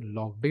do,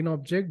 logged in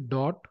object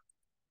dot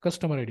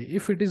customer ID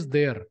if it is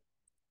there,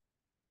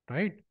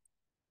 right?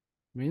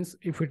 Means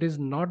if it is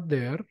not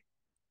there,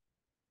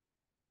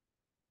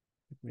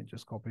 let me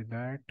just copy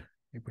that.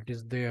 If it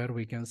is there,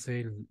 we can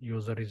say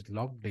user is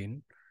logged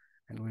in,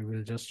 and we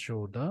will just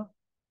show the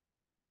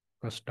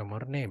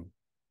customer name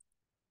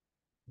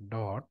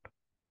dot,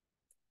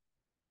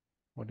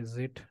 what is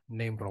it,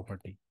 name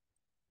property.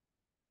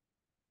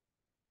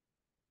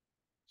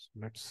 So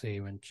let's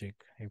save and check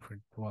if it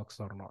works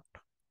or not.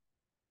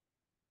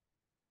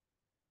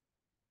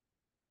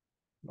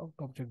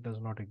 Logged object does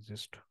not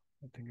exist.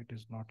 I think it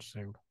is not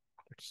saved.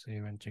 Let's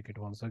save and check it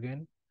once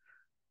again.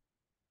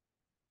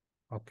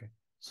 Okay.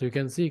 So you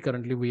can see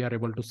currently we are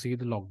able to see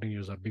the logged in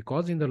user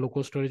because in the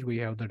local storage we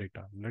have the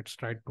data. Let's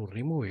try to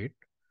remove it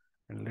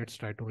and let's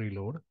try to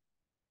reload.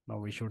 Now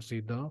we should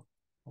see the,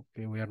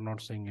 okay, we are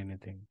not saying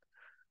anything.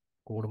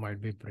 Code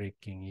might be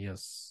breaking.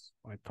 Yes,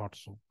 I thought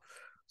so.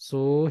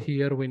 So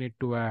here we need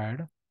to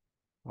add,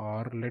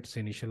 or let's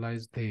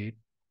initialize it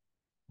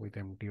with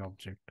empty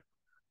object.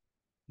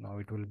 Now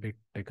it will be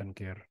taken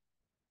care.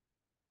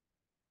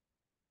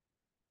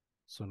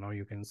 So now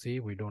you can see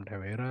we don't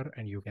have error,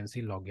 and you can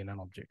see login and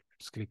object.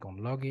 Let's click on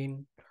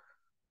login.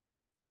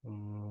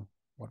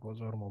 What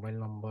was our mobile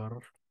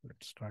number?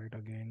 Let's try it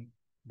again.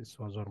 This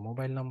was our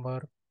mobile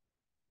number,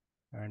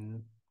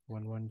 and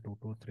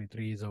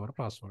 112233 is our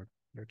password.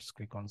 Let's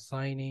click on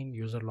sign in,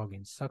 user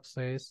login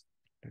success.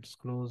 Let's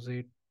close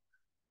it.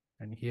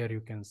 And here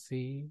you can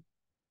see,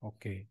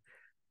 okay.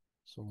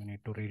 So we need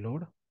to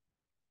reload.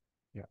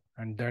 Yeah,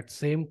 and that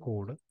same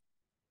code,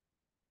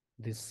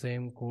 this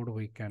same code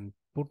we can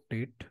put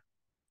it,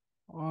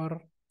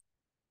 or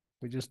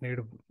we just need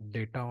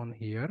data on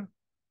here.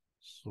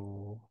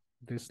 So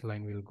this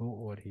line will go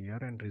over here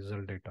and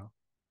result data,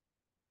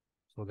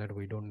 so that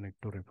we don't need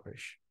to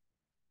refresh.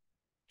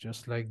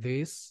 Just like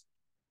this,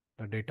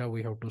 the data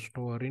we have to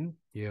store in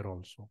here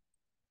also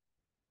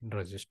in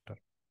register.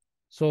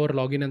 So our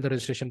login and the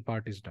registration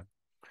part is done.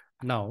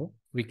 Now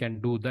we can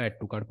do the add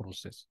to cart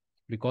process,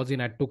 because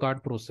in add to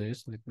cart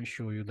process, let me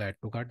show you the add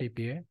to cart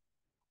API.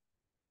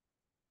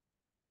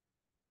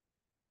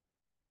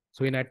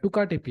 So in add to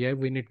cart API,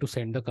 we need to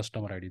send the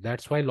customer ID.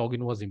 That's why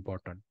login was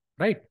important,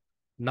 right?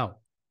 Now,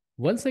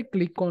 once I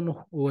click on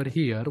over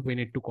here, we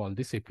need to call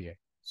this API.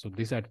 So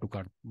this add to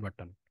cart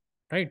button,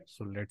 right?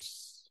 So let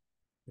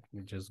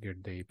me just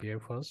get the API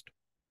first.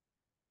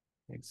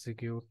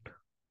 Execute,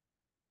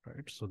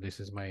 right? So this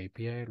is my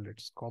API.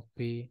 Let's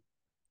copy.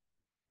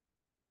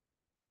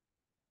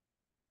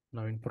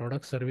 Now in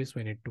product service,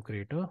 we need to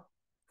create a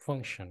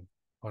function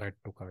for add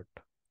to cart.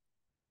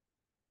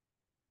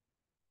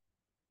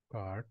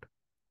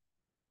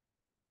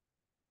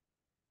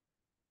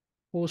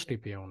 Post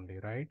API only,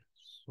 right?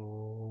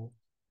 So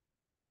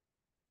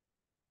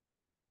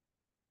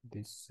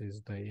this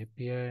is the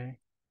API.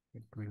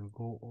 It will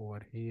go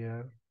over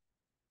here.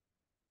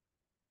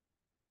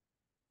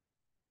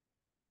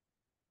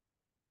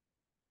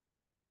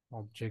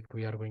 Object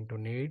we are going to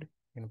need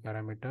in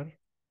parameter,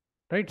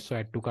 right? So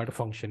add to cart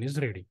function is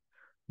ready.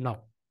 Now,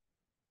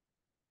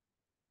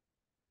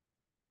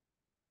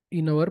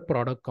 in our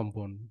product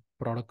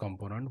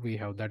component, we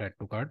have that add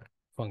to cart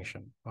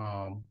function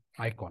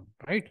icon,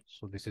 right?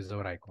 So this is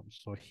our icon.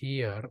 So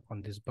here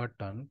on this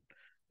button,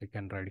 we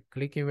can right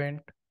click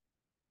event,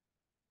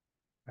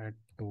 add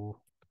to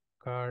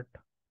cart,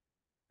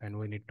 and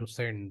we need to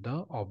send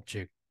the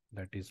object,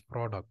 that is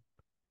product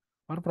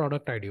or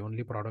product ID.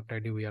 Only product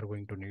ID we are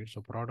going to need.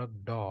 So product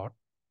dot,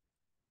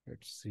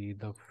 let's see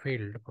the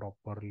field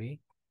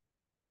properly.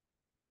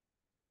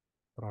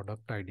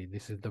 Product ID.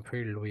 This is the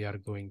field we are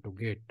going to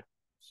get.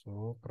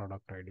 So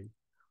product ID.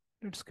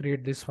 Let's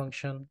create this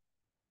function.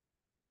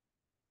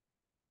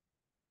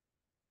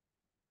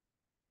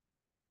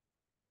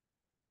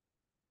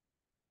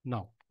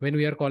 Now, when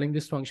we are calling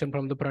this function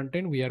from the front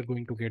end, we are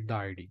going to get the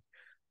ID.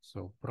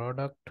 So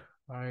product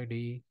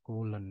ID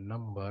colon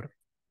number.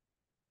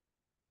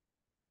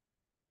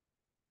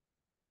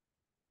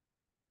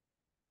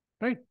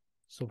 Right.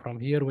 So from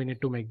here, we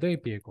need to make the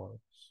API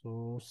call.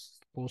 So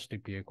post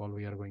API call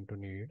we are going to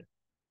need.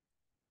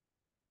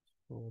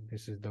 So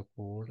this is the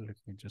code. Let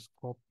me just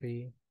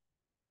copy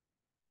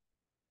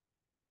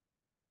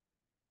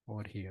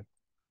over here.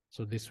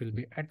 So this will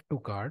be add to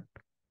cart.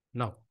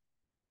 Now,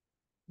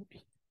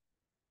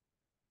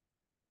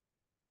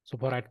 so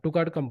for add to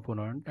cart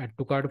component, add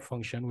to cart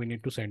function, we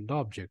need to send the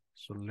object.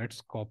 So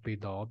let's copy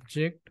the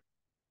object.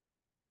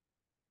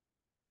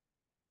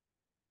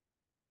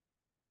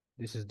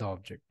 This is the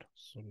object.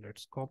 So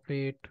let's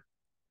copy it.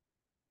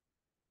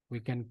 We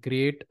can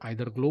create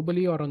either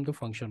globally or on the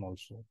function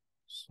also.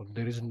 So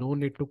there is no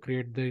need to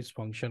create this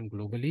function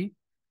globally.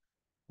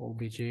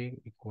 Obj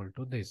equal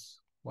to this.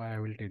 Why I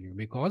will tell you,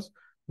 because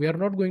we are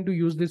not going to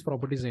use these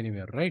properties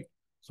anywhere, right?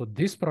 So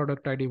this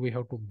product ID, we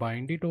have to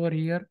bind it over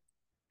here,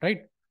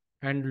 right?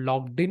 And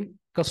logged in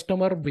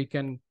customer, we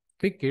can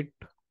pick it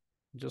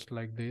just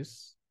like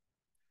this.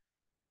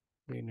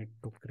 We need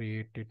to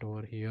create it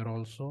over here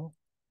also.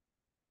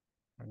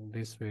 And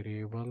this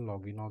variable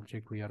login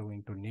object we are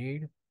going to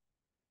need.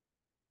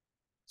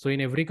 So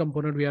in every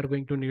component, we are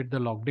going to need the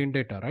logged in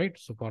data, right?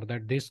 So for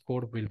that, this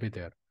code will be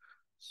there.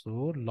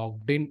 So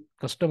logged in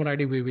customer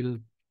ID we will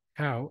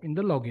have in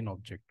the login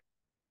object.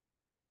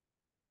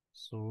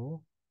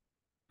 So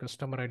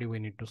customer ID, we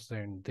need to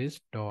send this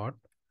dot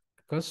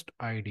cust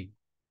ID,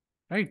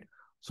 right?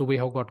 So we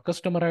have got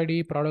customer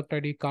ID, product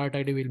ID, cart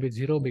ID will be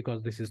 0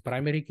 because this is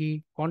primary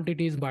key.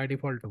 Quantities by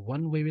default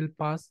 1 we will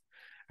pass.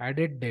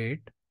 Added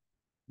date,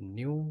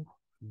 new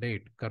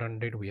date, current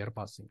date we are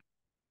passing.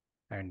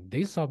 And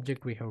this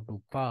object we have to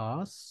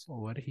pass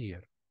over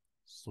here.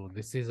 So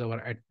this is our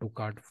add to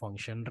cart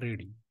function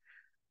ready.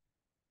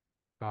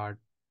 Cart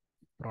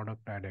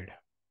product added.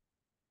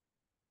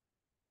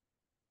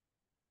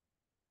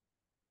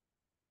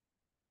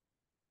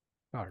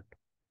 Cart,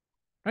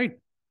 right?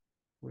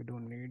 We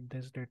don't need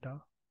this data.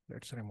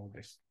 Let's remove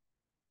this.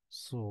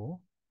 So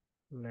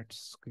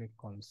let's click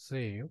on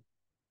save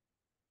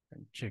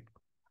and check.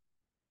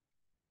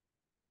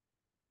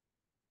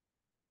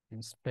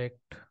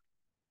 Inspect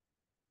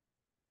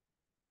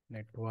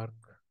network.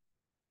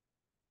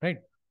 Right.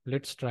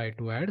 Let's try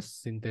to add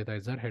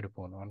synthesizer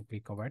headphone. On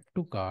click of add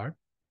to cart.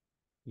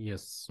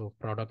 Yes. So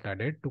product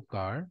added to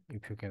cart.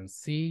 If you can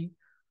see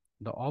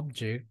the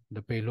object,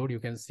 the payload, you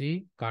can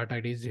see cart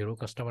ID 0,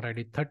 customer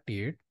ID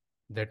 38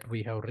 that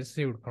we have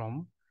received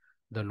from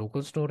the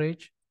local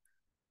storage.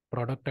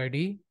 Product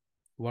ID,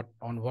 what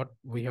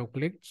we have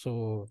clicked.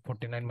 So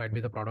 49 might be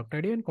the product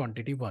ID and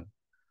quantity 1.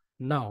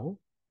 Now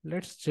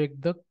let's check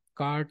the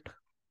cart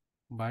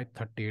by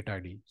 38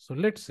 ID. So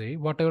let's say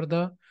whatever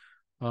the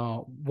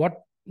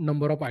what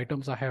number of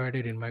items I have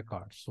added in my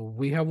cart. So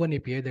we have one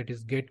API that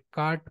is get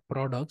cart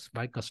products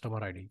by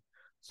customer ID.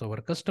 So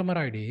our customer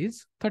ID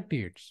is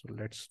 38. So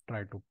let's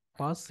try to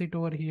pass it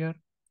over here,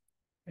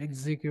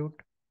 execute.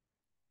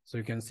 So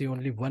you can see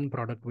only one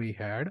product we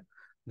had,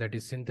 that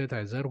is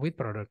synthesizer with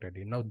product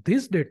ID. Now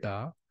this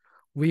data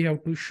we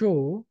have to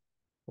show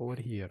over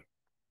here.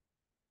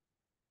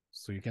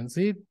 So you can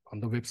see on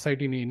the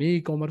website in any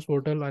e-commerce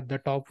portal at the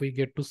top, we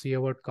get to see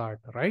our cart,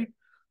 right?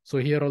 So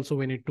here also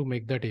we need to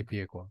make that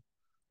API call.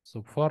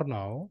 So for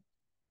now,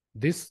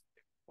 this,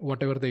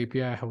 whatever the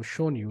API I have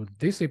shown you,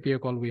 this API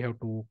call we have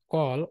to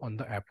call on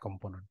the app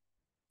component.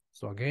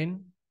 So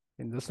again,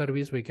 in the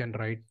service, we can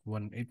write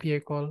one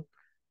API call,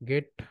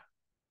 get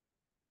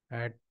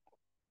add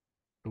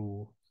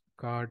to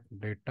cart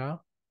data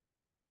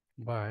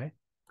by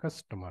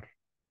customer.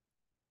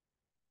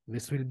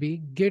 This will be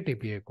get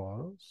API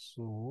call.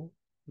 So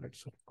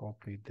let's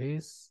copy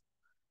this.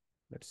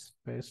 Let's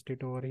paste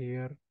it over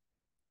here.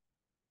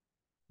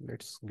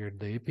 Let's get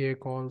the API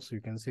call. So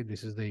you can see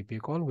this is the API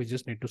call. We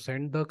just need to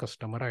send the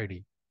customer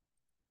ID.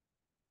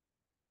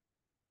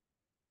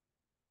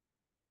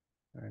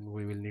 And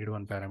we will need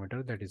one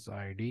parameter, that is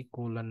ID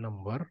colon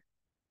number.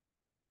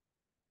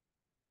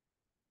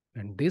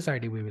 And this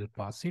ID we will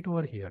pass it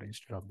over here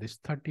instead of this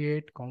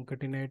 38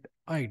 concatenate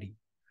ID.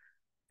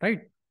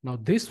 Right? Now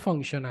this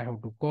function I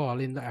have to call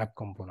in the app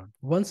component.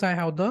 Once I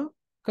have the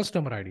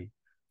customer ID,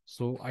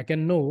 so I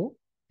can know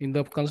in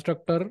the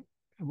constructor,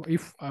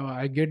 if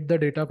I get the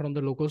data from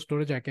the local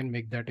storage, I can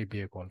make that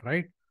API call,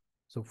 right?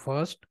 So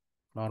first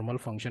normal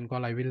function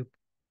call I will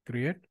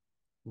create,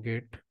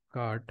 get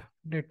cart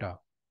data.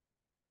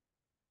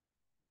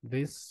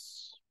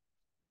 This,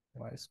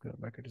 why square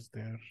bracket is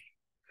there?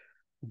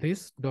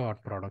 This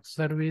dot product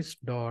service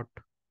dot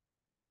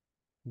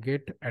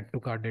get add to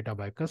cart data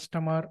by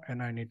customer,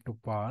 and I need to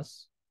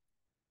pass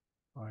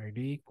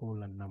ID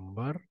colon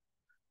number.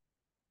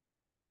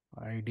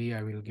 ID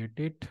I will get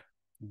it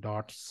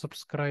dot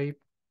subscribe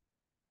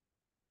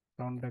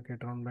round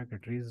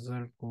bracket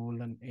result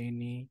colon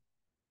any.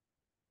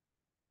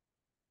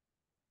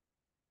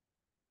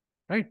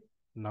 Right?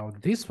 Now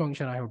this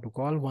function I have to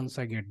call once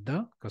I get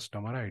the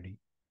customer ID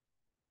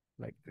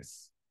like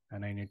this,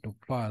 and I need to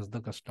pass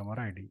the customer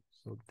ID.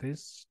 So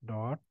this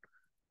dot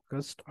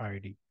cust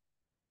ID.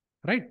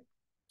 Right?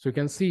 So you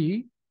can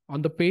see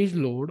on the page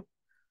load,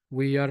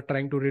 we are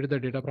trying to read the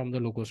data from the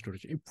local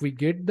storage. If we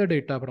get the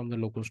data from the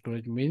local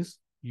storage, means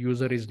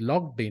user is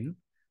logged in,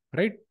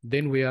 right?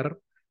 Then we are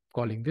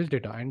calling this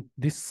data, and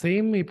this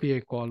same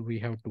API call we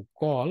have to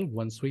call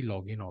once we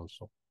log in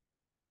also,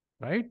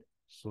 right?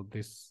 So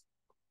this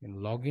in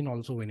login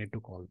also we need to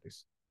call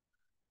this.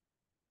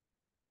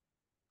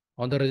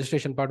 On the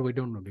registration part, we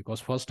don't know, because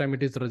first time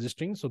it is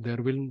registering, so there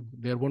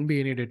won't be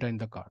any data in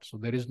the cart. So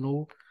there is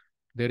no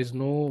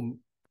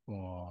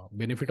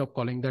benefit of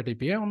calling that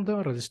API on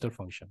the register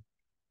function,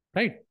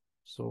 right?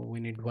 So we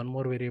need one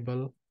more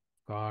variable,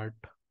 cart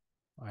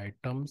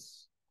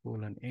items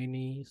colon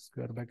any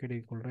square bracket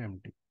equal to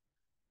empty,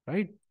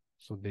 right?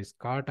 So this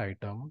cart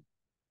item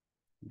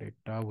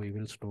data, we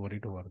will store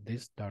it over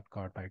this dot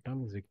cart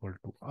item is equal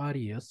to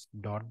res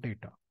dot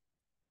data,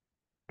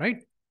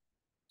 right?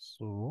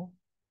 So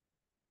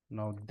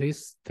now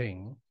this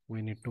thing,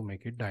 we need to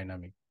make it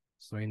dynamic.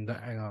 So in the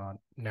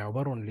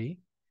navbar only,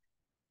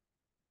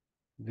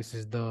 this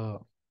is the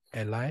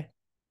li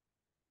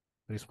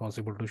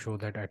responsible to show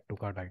that add to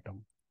cart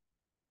item.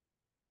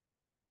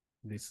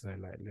 This li,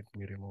 let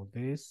me remove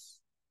this.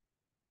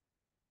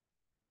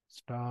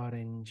 Star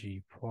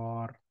ng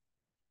for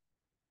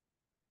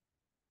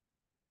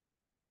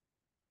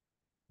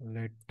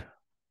let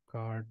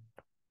cart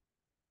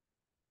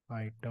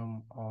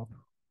item of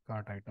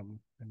cart item,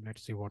 and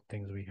let's see what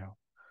things we have.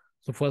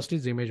 So first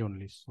is image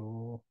only.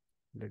 So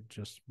let's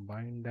just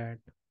bind that.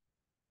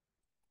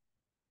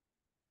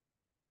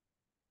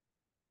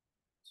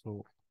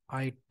 So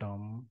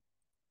item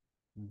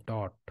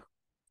dot.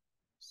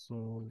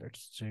 So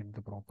let's check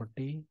the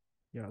property.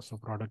 Yeah, so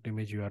product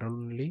image URL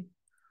only,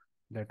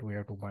 that we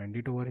have to bind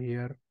it over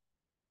here.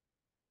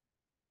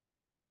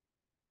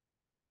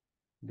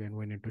 Then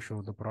we need to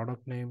show the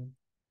product name.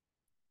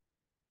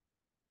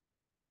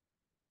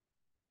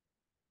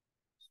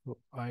 So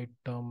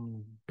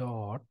item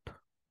dot,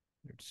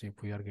 let's see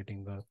if we are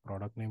getting the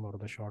product name or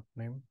the short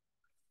name.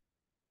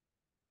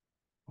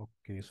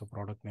 Okay, so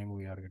product name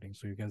we are getting.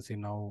 So you can see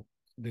now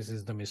this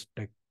is the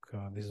mistake.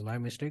 This is my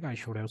mistake. I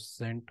should have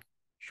sent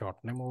short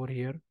name over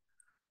here.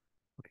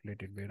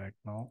 Let it be right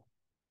now.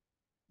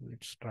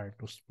 Let's try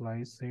to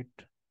splice it.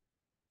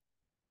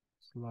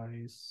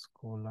 Slice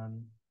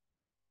colon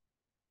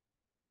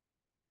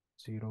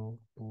 0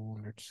 to,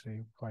 let's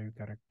say, 5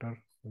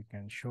 character. We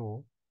can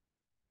show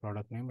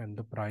product name and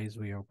the price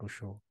we have to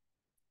show.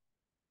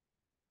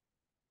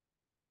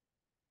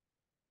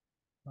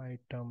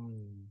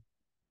 Item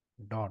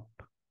dot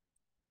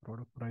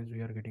product price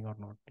we are getting or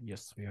not?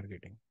 Yes, we are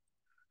getting.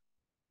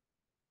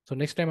 So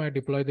next time I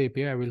deploy the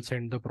API, I will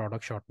send the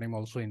product short name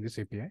also in this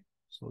API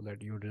so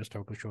that you just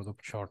have to show the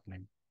short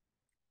name.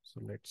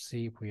 So let's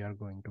see if we are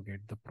going to get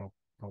the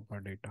proper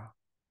data.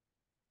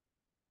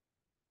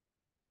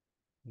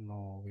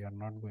 No, we are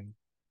not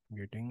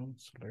getting.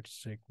 So let's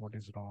check what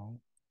is wrong.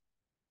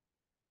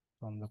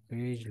 On the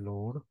page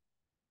load.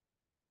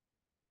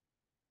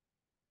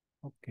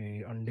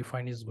 Okay,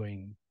 undefined is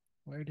going.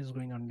 Why it is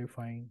going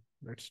undefined?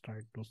 Let's try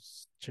to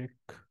check.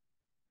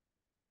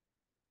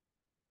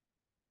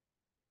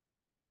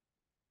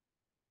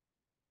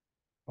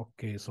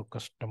 Okay, so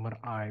customer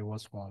I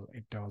was small.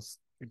 It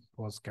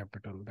was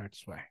capital.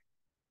 That's why.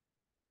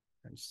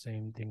 And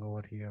same thing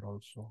over here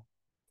also.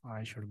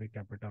 I should be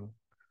capital.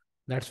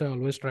 That's why I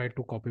always try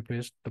to copy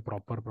paste the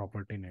proper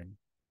property name.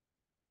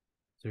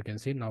 So you can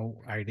see now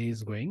ID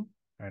is going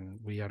and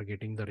we are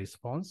getting the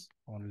response.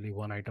 Only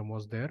one item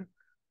was there.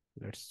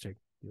 Let's check.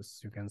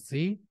 Yes, you can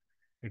see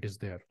it is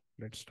there.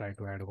 Let's try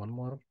to add one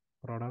more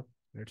product.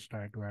 Let's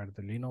try to add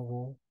the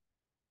Lenovo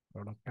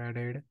product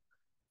added.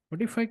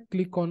 But if I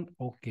click on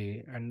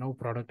OK and now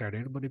product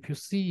added, but if you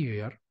see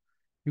here,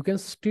 you can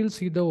still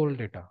see the old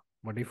data.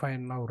 But if I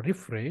now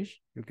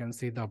refresh, you can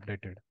see the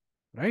updated,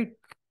 right?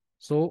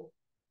 So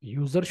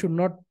user should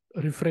not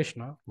refresh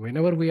now.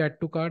 Whenever we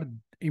add to cart,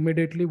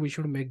 immediately we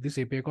should make this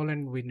API call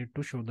and we need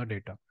to show the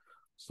data.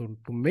 So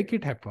to make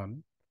it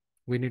happen,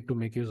 we need to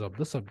make use of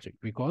the subject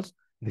because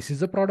this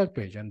is a product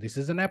page and this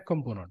is an app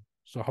component.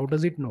 So how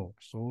does it know?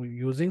 So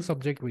using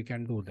subject, we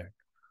can do that.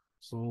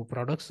 So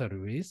product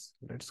service,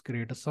 let's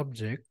create a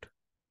subject.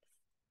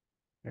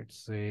 Let's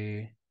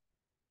say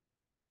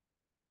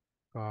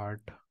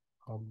cart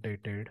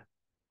updated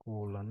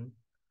colon.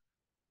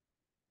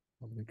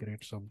 We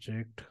create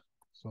subject.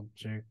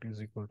 Subject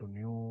is equal to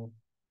new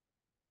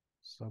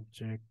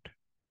subject.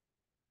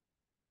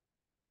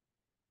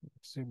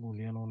 Let's say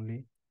Boolean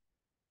only.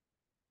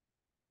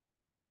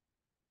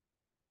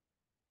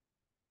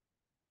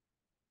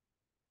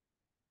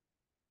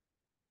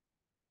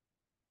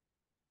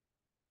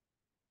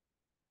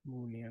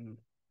 Boolean.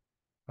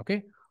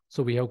 Okay.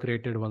 So we have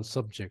created one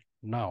subject.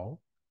 Now,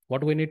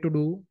 what we need to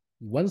do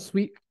once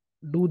we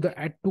do the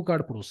add to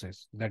cart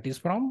process, that is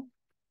from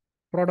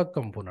product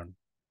component,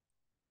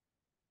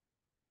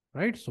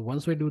 right? So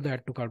once we do the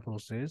add to cart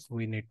process,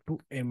 we need to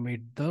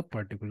emit the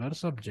particular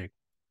subject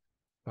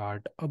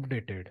cart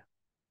updated.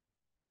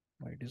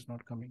 Why it is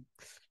not coming?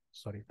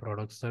 Sorry,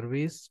 product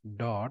service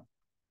dot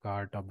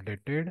cart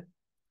updated.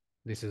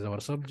 This is our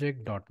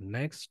subject dot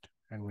next,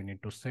 and we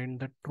need to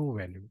send the true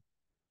value,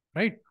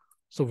 right?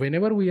 So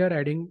whenever we are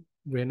adding,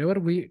 whenever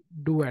we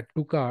do add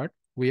to cart,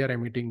 we are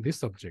emitting this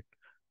subject.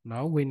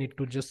 Now we need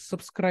to just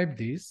subscribe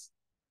this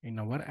in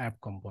our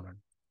app component.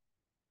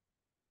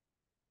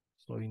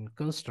 So in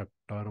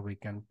constructor, we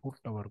can put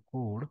our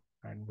code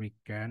and we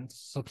can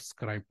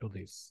subscribe to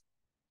this.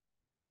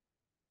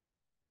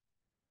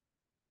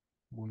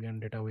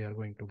 Boolean data we are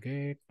going to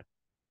get.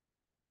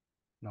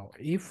 Now,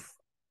 if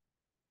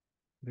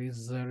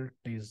result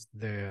is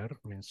there,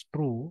 means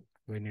true,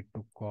 we need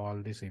to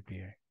call this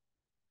API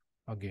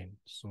again.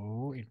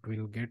 So it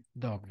will get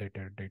the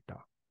updated data.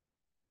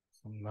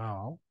 So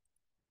now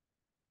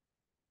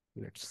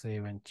let's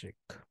save and check.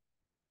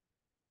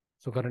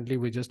 So currently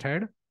we just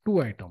had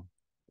 2 items.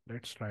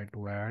 Let's try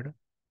to add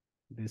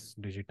this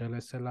digital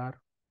SLR,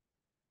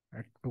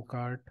 add to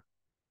cart.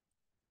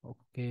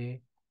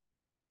 Okay.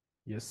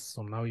 Yes.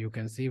 So now you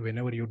can see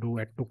whenever you do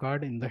add to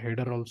cart in the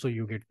header also,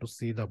 you get to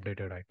see the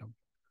updated item.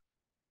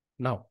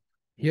 Now,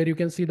 here you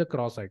can see the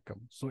cross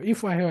icon. So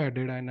if I have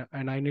added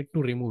and I need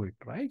to remove it,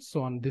 right?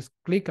 So on this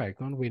click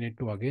icon, we need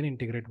to again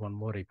integrate one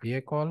more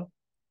API call.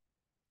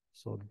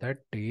 So that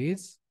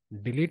is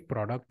delete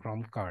product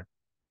from cart.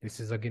 This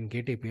is again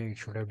get API. It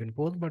should have been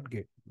post, but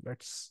get.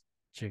 Let's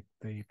check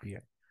the API.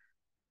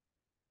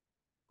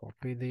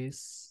 Copy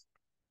this.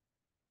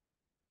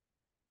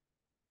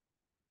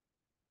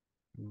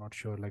 I'm not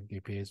sure like the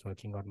API is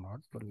working or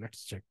not, but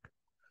let's check.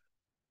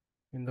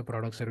 In the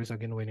product service,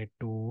 again, we need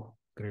to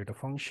create a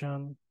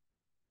function.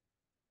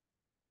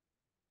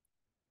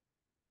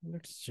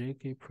 Let's check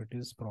if it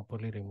is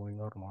properly removing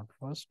or not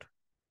first.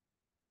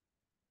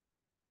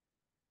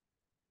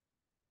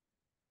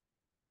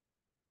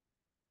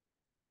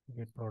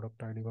 Get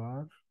product ID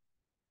bar.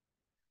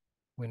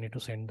 We need to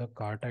send the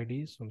cart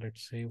ID. So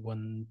let's say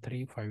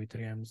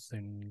 1353 I'm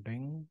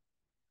sending.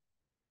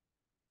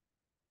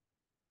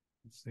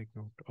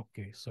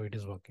 Okay, so it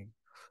is working.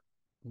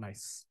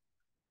 Nice.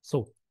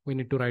 So we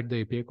need to write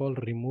the API call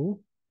remove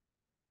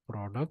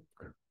product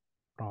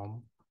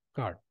from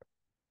cart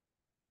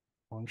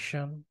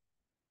function,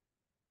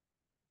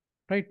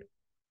 right?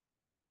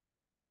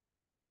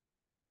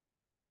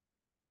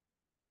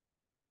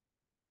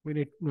 We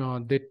need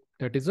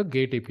that is a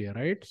gate API,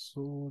 right?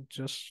 So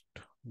just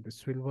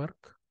this will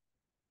work.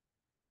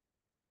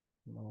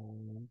 Now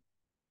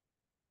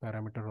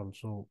parameter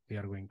also we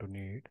are going to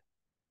need,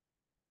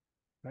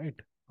 right?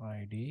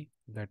 ID,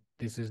 that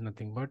this is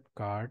nothing but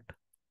cart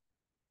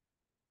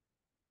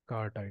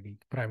ID,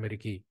 primary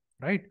key,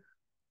 right?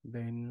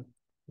 Then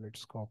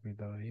let's copy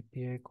the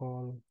API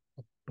call.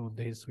 Up to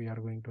this we are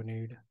going to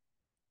need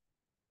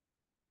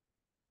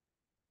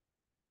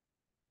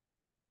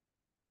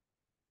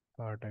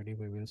cart ID,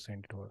 we will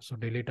send it over. So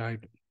delete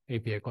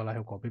API call I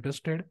have copy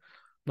pasted.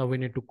 Now we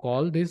need to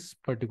call this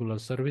particular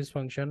service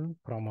function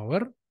from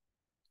our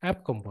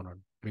app component,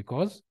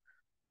 because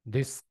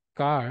this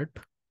cart,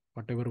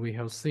 whatever we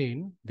have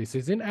seen, this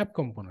is in app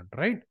component,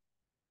 right?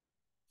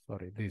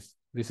 Sorry, this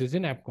is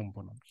in app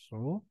component.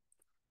 So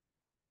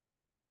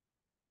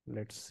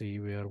let's see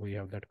where we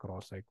have that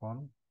cross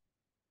icon.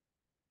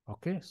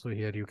 Okay, so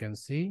here you can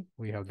see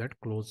we have that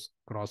close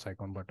cross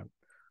icon button.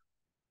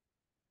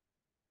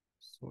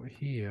 So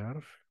here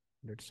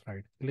let's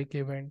right click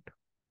event,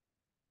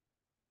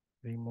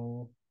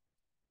 remove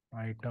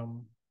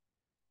item,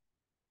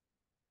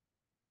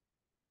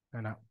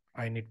 and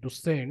I need to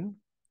send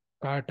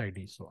cart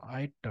ID. So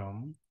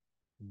item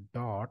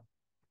dot,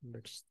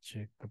 let's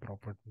check the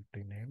property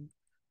name,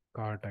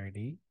 cart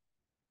ID.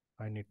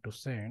 I need to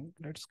send,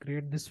 let's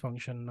create this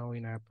function now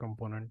in app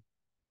component.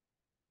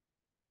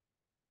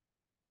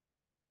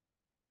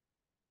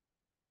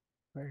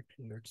 Right,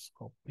 let's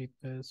copy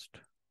paste.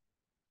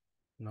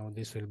 Now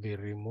this will be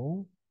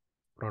remove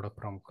product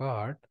from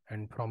cart,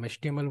 and from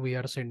HTML we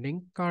are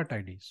sending cart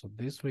ID. So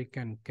this we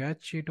can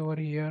catch it over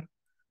here,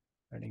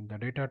 adding the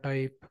data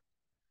type,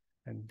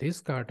 and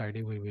this cart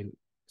ID we will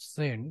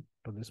send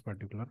to this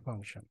particular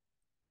function,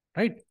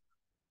 right?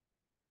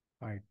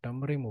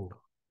 Item removed.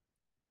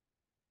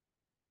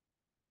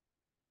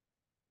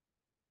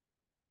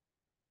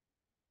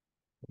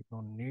 We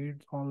don't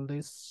need all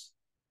this.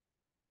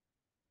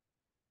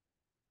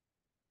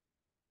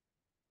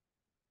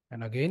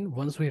 And again,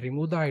 once we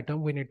remove the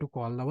item, we need to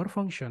call our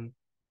function,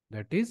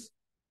 that is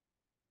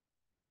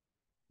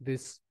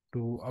this,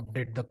 to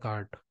update the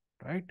cart,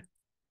 right?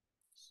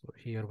 So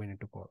here we need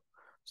to call.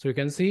 So you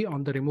can see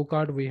on the remove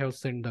cart, we have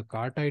sent the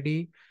cart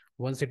ID.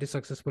 Once it is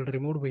successfully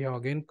removed, we have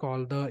again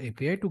called the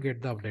API to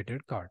get the updated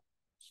cart.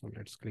 So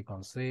let's click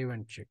on save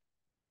and check.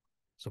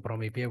 So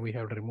from API, we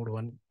have removed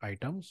one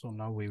item. So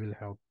now we will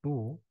have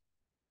two,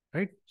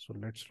 right? So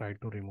let's try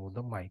to remove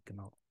the mic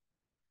now.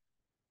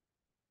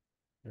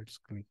 Let's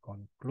click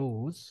on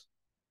close.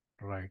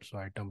 Right, so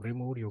item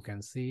removed, you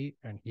can see,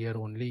 and here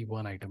only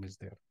one item is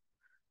there,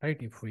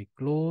 right? If we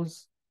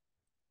close,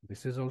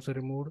 this is also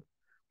removed,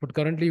 but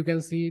currently you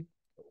can see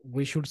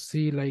we should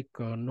see like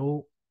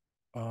no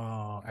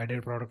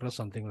added product or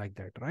something like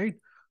that, right?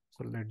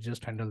 So let's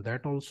just handle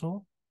that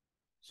also.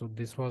 So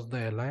this was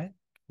the li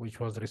which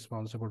was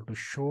responsible to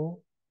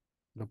show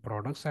the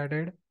products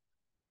added,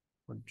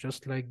 but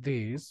just like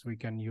this we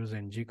can use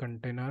ng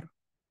container,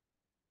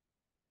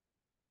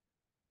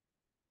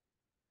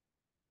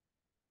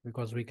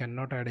 because we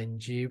cannot add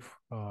ng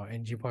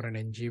for an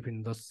ng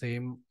in the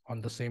same, on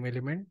the same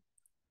element.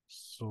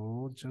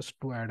 So just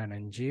to add an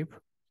ng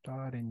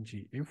star ng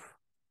if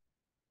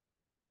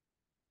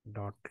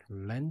dot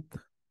length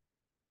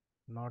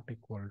not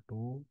equal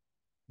to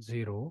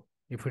 0.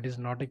 If it is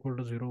not equal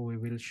to 0, we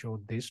will show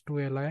this to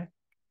li.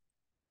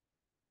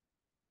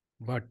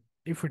 But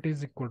if it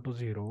is equal to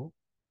 0,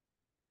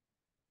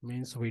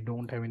 means we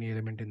don't have any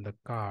element in the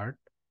cart,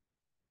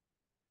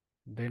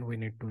 then we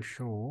need to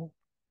show,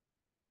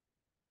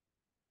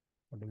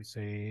 what do we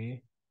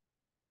say,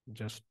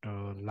 just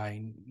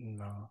line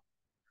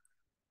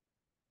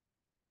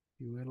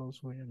UL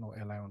also, no,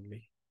 li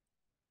only.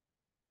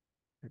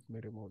 Let me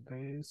remove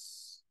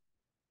this.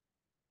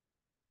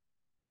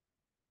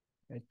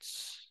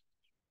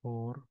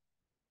 H4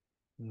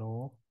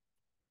 no,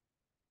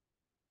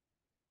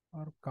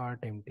 or cart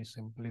empty,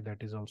 simply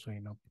that is also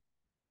enough.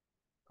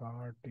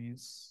 Cart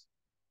is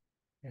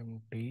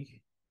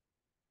empty.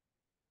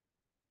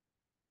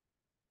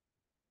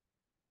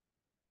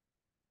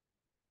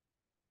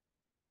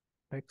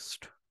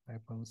 Text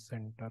icon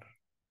center.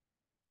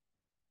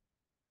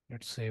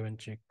 Let's save and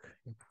check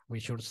if we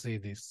should see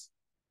this,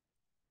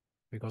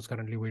 because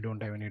currently we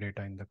don't have any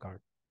data in the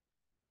cart.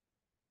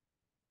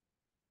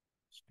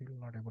 Still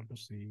not able to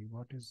see.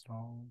 What is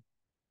wrong?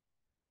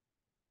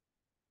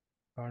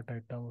 Cart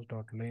items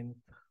dot length.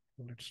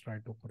 Let's try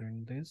to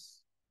print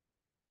this.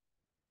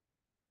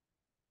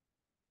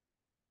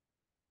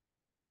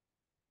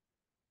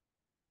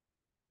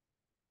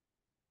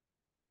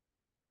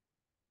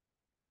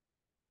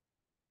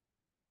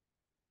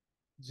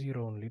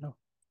 Zero only, no?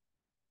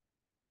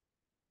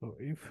 So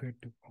if it,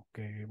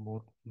 okay,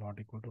 both not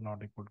equal to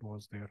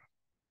was there.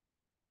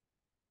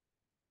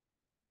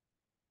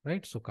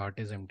 Right, so cart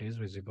is empty is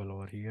visible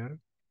over here.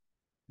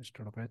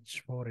 Instead of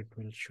H4, it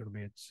will should be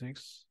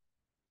H6.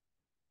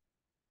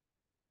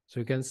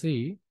 So you can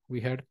see we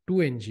had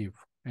two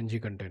ng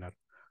container.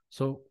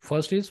 So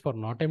first is for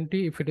not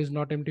empty. If it is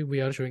not empty,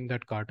 we are showing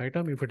that cart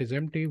item. If it is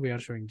empty, we are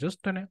showing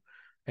just an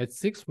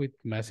H6 with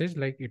message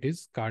like it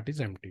is cart is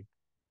empty.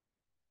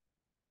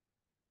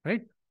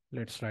 Right?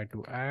 Let's try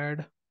to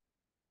add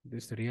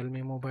this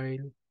Realme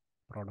mobile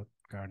product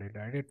card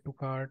added to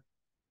cart.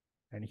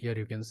 And here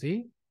you can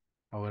see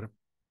our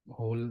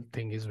whole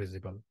thing is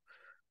visible.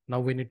 Now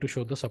we need to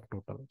show the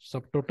subtotal.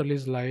 Subtotal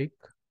is like,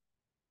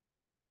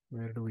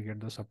 where do we get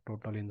the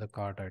subtotal in the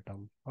cart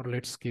item? Or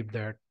let's skip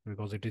that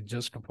because it is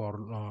just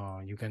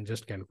for, you can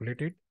just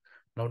calculate it.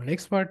 Now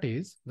next part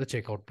is the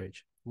checkout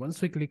page.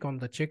 Once we click on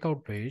the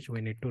checkout page,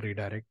 we need to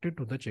redirect it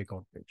to the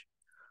checkout page.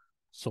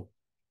 So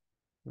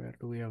where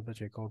do we have the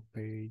checkout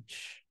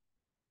page?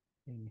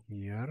 In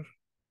here.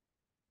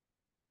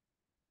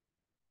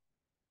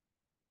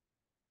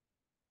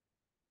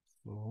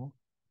 So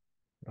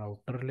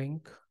router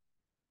link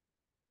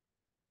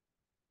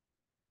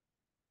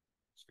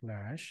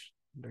slash,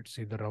 let's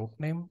see the route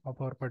name of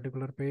our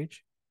particular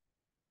page.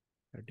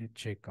 That is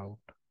checkout.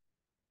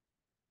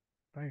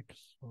 Right.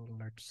 So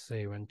let's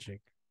save and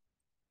check.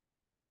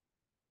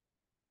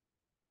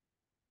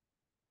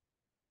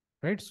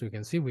 Right. So you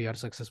can see we are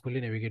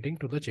successfully navigating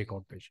to the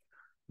checkout page.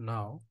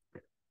 Now,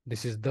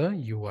 this is the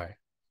UI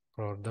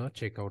for the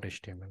checkout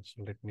HTML.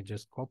 So let me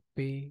just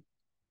copy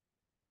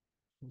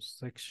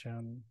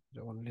section,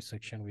 the only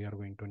section we are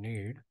going to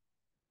need.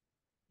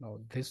 Now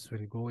this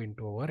will go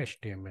into our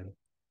HTML.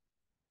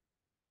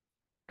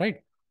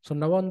 Right. So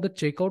now on the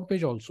checkout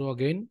page also,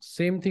 again,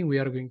 same thing we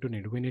are going to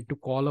need. We need to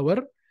call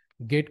our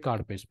get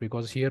cart page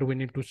because here we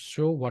need to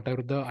show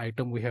whatever the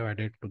item we have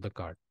added to the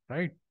cart,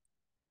 right?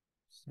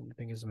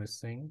 Something is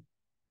missing.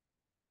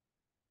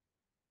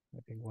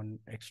 I think one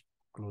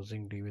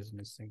closing div is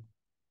missing.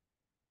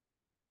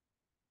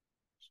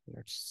 So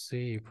let's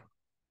see if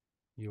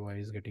UI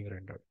is getting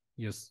rendered.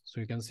 Yes,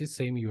 so you can see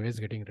same UI is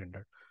getting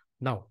rendered.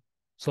 Now,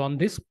 so on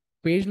this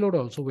page load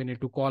also, we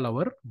need to call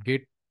our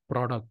get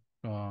product,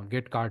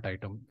 get cart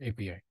item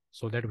API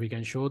so that we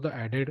can show the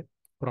added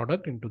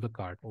product into the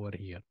cart over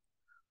here.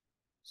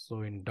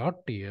 So in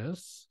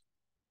 .ts,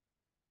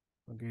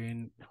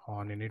 again,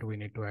 on init, we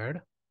need to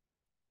add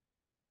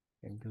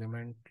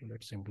implement.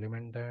 Let's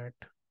implement that.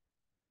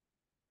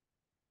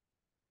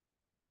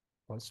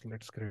 First,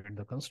 let's create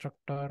the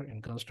constructor.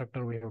 In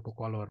constructor, we have to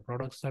call our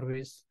product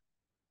service.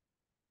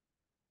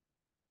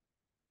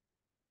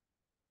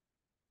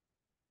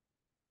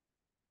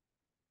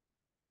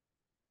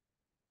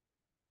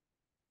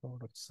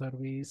 Product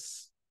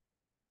service.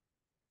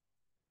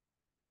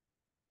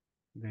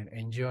 Then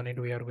ng on it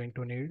we are going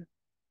to need.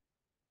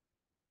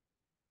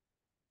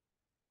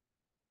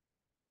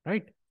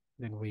 Right?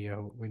 Then we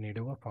need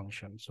a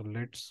function. So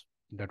let's,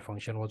 that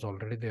function was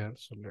already there.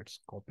 So let's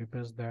copy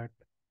paste that.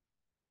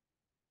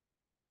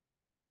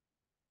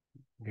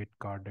 Get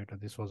card data.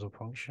 This was a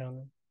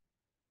function.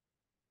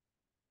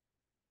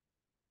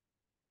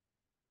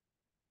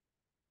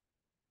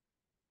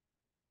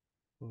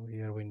 So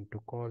here we need to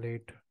call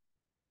it.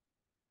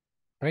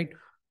 Right?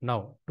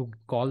 Now to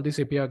call this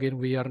API again,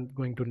 we are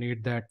going to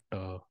need that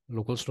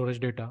local storage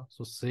data.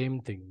 So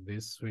same thing.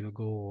 This will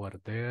go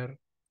over there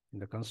in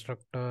the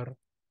constructor.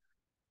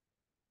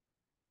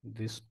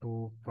 These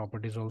two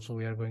properties also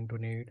we are going to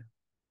need.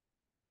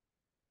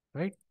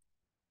 Right?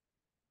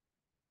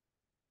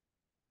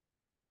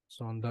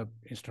 So on the,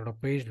 instead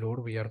of page load,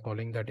 we are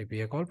calling that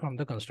API call from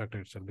the constructor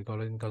itself,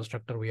 because in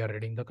constructor, we are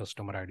reading the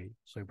customer ID.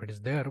 So if it is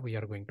there, we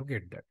are going to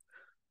get that,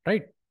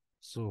 right?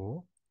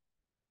 So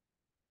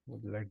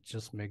let's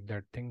just make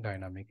that thing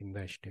dynamic in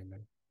the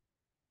HTML.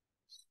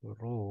 So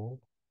row,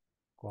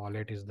 call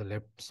it is the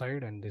left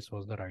side and this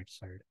was the right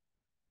side.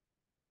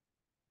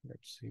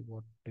 Let's see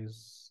what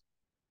is,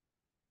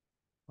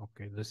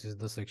 okay, this is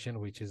the section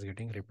which is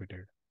getting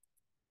repeated.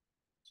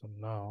 So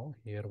now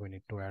here we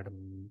need to add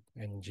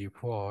ng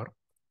for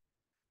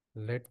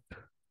let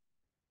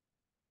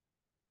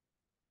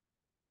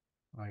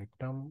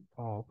item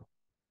of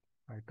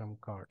item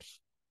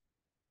cards.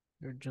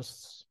 You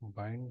just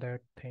bind that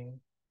thing,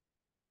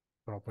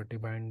 property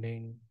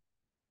binding,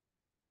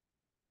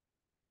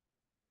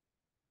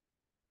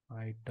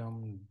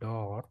 item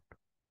dot,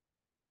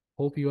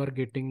 hope you are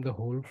getting the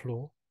whole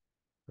flow,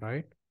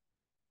 right?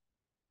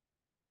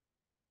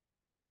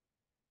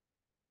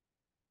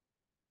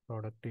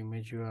 Product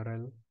image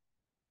URL.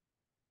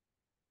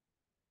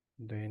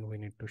 Then we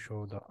need to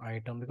show the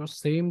item, because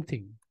same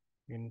thing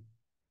in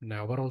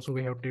Naver also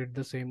we have did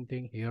the same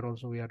thing. Here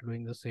also we are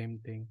doing the same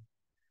thing.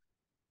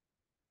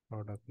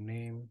 Product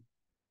name,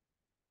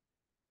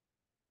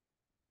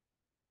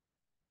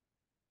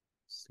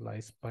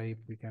 slice pipe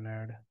we can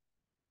add.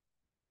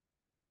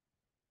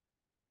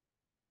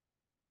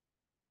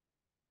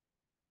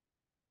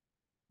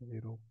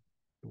 Zero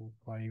to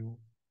 5.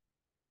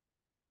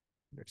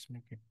 Let's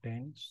make it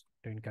 10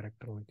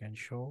 character we can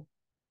show.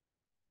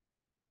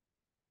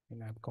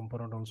 In app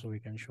component also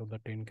we can show the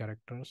 10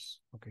 characters.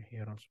 Okay,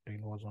 here also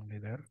 10 was only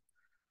there.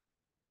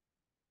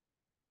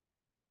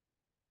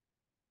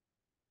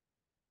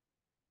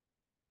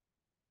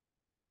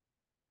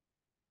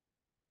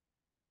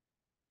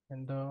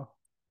 And the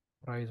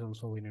price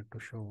also we need to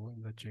show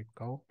in the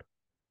checkout.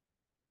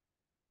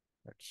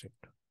 That's it.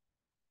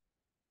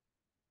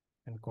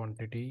 And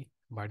quantity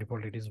by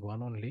default it is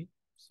one only,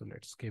 so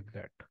let's skip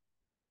that.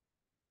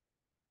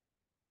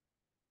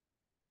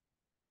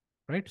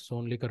 Right, so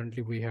only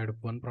currently we had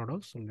one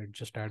product, so let's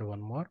just add one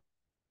more.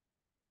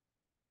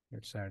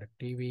 Let's add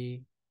a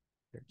TV.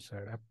 Let's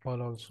add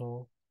Apple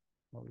also.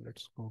 Now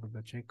let's go to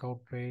the checkout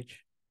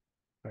page.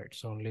 Right,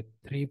 so only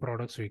 3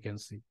 products we can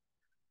see.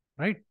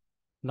 Right,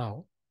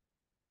 now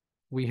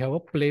we have a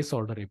place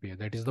order API.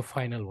 That is the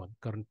final one.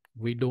 Current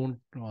we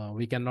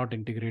cannot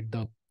integrate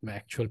the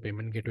actual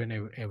payment gateway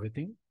and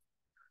everything.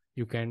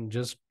 You can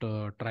just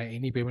try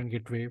any payment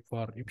gateway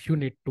for if you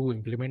need to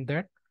implement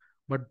that.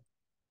 But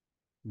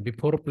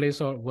before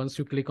place or once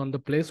you click on the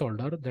place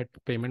order, that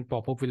payment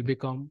pop-up will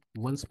become.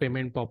 Once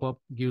payment pop-up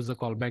gives a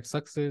callback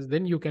success,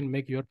 then you can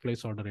make your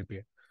place order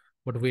API.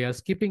 But we are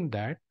skipping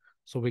that,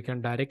 so we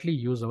can directly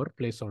use our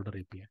place order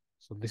API.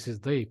 So this is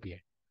the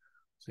API.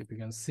 So if you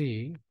can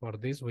see, for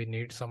this we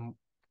need some.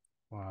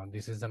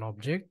 This is an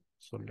object.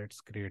 So let's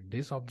create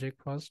this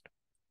object first.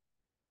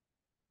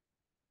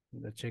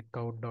 The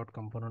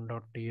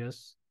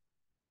checkout.component.ts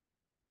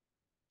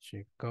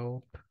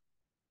checkout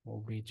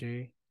obj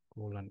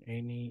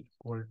 :any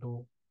equal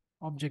to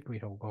object we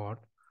have got.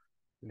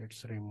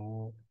 Let's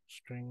remove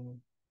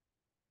string.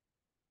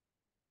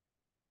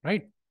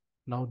 Right,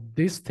 now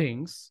these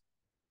things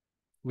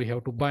we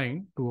have to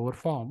bind to our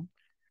form.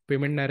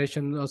 Payment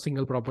narration, a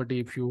single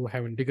property. If you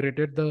have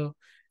integrated the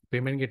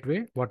payment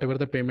gateway, whatever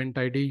the payment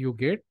ID you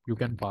get, you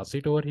can pass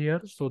it over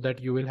here so that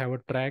you will have a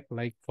track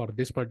like for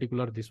this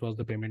particular, this was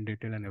the payment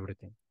detail and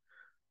everything.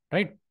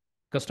 Right,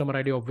 customer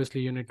ID,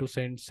 obviously you need to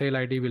send. Sale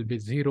ID will be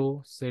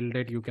 0. Sale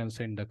date, you can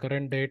send the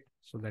current date,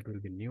 so that will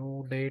be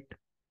new date.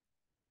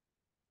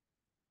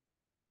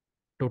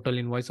 Total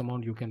invoice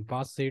amount, you can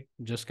pass it.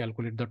 Just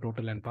calculate the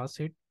total and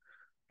pass it.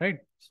 Right,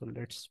 so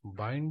let's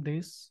bind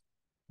this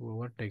to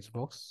our text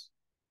box.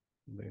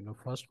 In the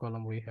first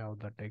column we have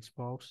the text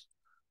box,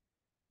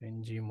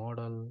 ng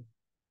model,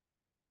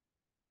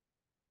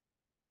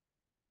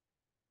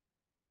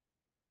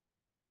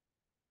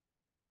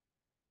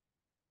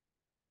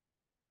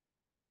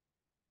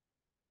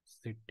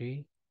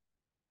 city.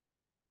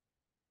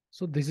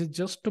 So this is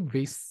just a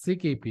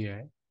basic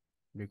API,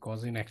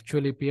 because in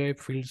actual API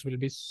fields will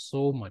be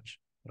so much,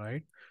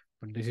 right?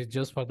 But this is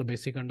just for the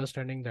basic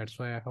understanding. That's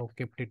why I have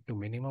kept it to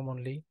minimum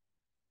only.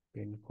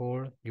 Pin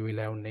code, you will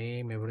have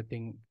name,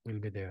 everything will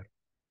be there.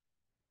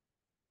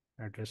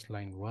 Address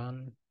line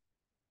 1,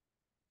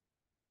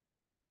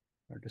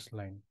 address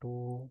line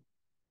 2,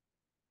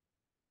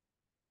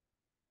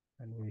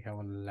 and we have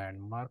a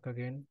landmark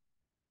again.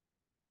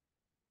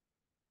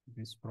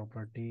 This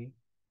property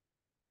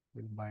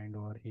will bind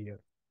over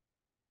here.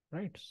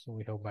 Right, so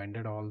we have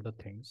binded all the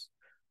things.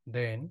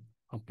 Then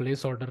a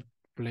place order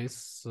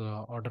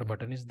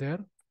button is there.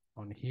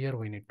 On here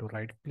we need to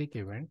right click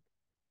event,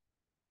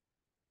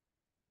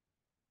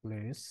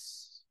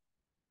 place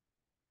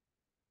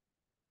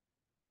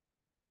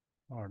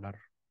order.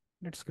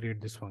 Let's create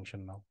this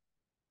function now.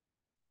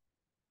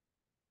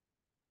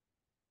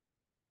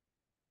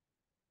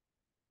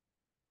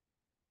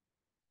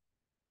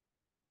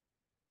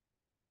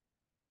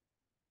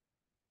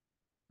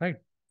 Right,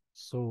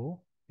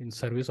 so in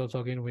service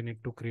also again we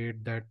need to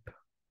create that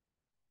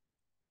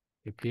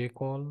API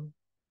call.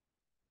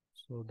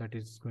 So that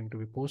is going to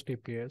be post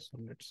API. So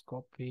let's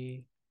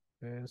copy,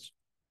 paste,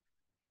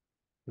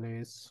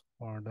 place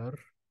order.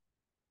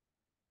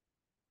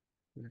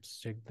 Let's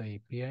check the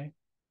API,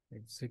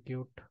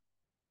 execute.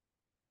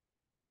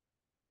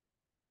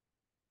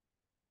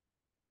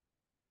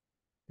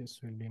 This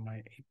will be my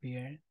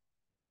API.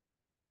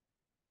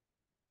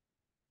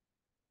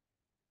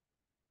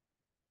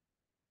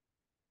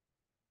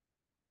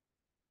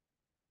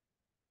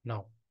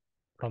 Now,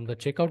 from the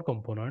checkout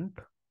component,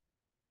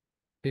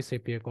 this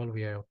API call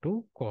we have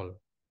to call.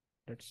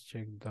 Let's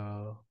check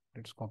the,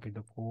 let's copy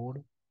the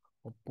code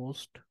of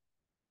post.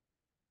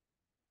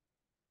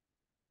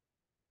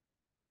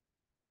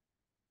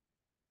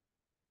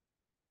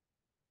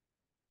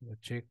 The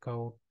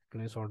checkout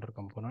place order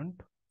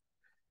component,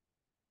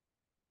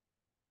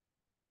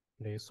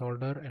 place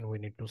order, and we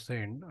need to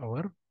send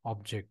our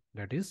object,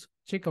 that is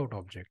checkout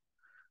object.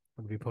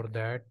 But before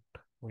that,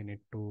 we need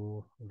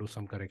to do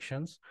some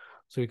corrections.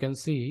 So you can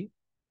see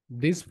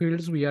these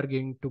fields we are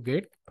going to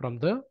get from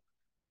the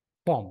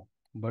form,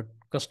 but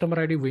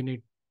customer ID we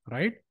need,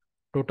 right?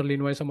 Total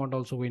invoice amount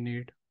also we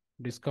need.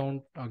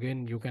 Discount,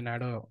 again, you can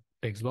add a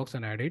text box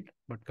and add it,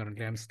 but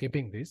currently I'm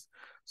skipping this.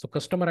 So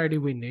customer ID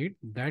we need,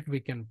 that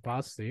we can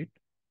pass it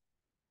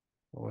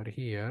over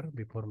here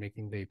before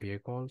making the API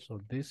call.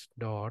 So this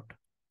dot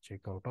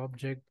checkout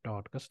object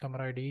dot customer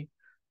ID.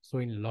 So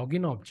in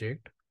login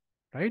object,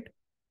 right?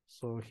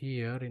 So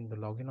here in the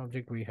login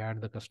object, we had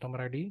the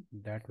customer ID,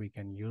 that we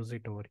can use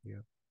it over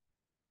here.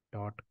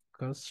 Dot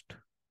cust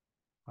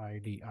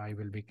ID, I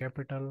will be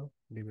capital,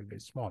 D will be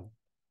small,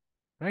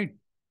 right?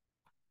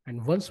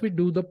 And once we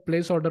do the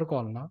place order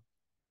call now,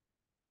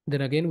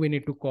 then again we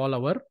need to call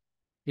our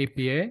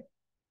API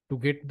to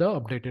get the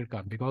updated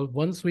cart, because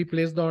once we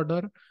place the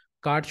order,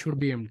 cart should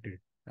be emptied.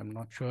 I'm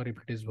not sure if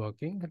it is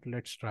working, but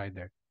let's try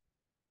that.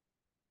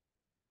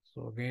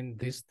 So again,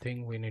 this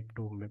thing we need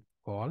to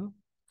call,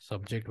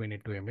 subject we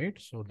need to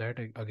emit, so that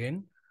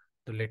again,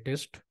 the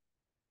latest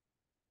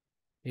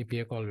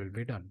API call will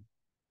be done.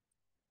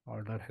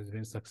 Order has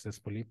been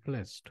successfully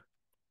placed.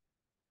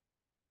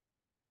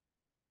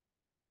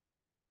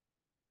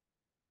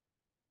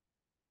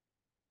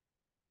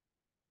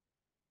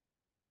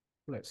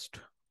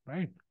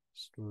 Right?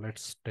 So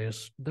let's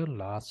test the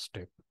last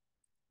step.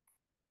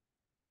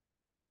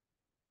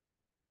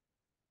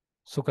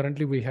 So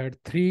currently we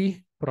had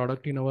 3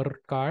 product in our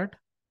cart.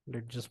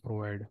 Let's just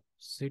provide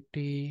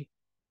city.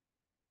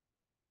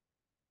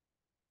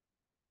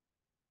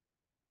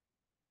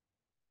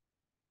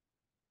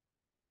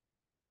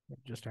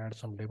 Let's just add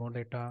some demo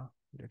data.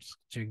 Let's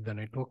check the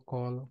network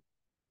call.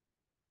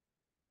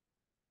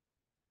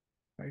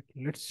 Right.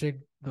 Let's check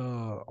the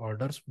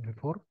orders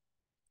before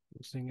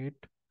using it.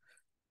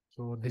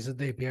 So this is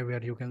the API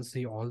where you can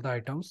see all the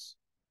items.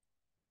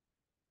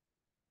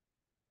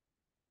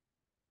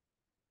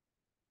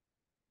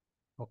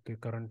 Okay,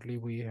 currently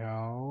we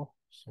have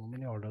so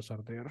many orders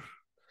are there.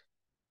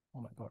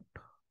 Oh my God.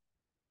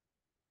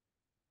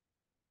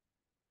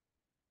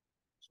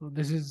 So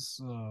this is,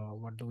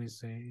 what do we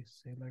say?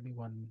 Sale ID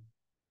 1.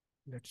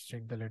 Let's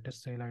check the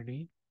latest sale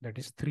ID. That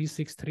is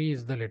 363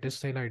 is the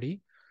latest sale ID.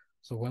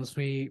 So once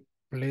we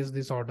place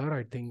this order,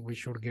 I think we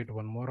should get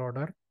one more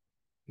order.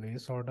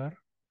 Place order.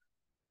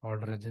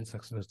 Order has been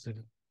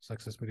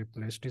successfully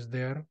placed is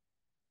there.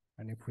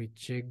 And if we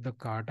check the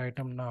cart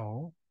item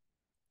now,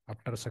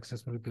 after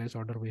successfully placed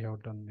order, we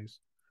have done this.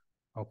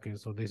 Okay,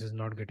 so this is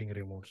not getting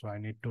removed. So I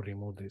need to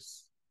remove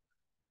this.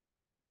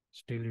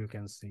 Still you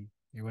can see,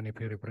 even if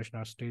you refresh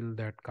now, still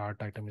that cart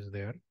item is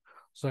there.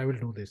 So I will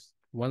do this.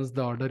 Once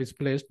the order is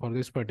placed for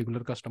this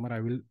particular customer, I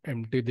will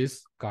empty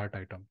this cart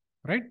item,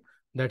 right?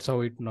 That's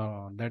how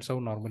that's how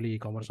normally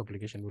e-commerce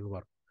application will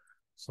work.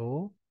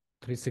 So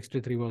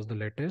 363 was the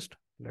latest.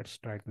 Let's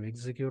try to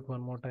execute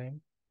one more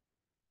time.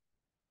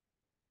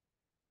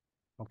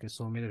 Okay,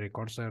 so many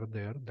records are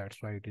there.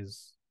 That's why it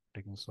is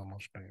taking so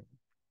much time.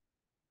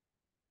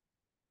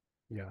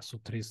 Yeah, so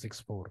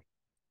 364,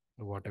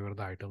 whatever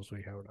the items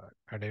we have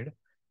added,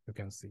 you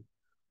can see.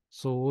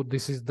 So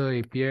this is the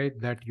API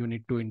that you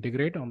need to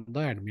integrate on the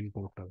admin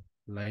portal,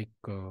 like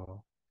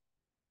the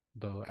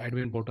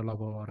admin portal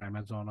of our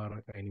Amazon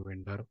or any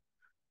vendor,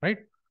 right?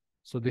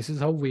 So this is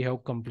how we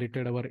have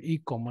completed our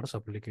e-commerce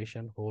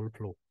application whole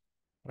flow,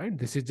 right?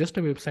 This is just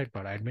a website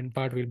part. Admin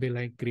part will be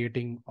like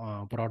creating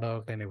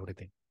product and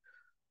everything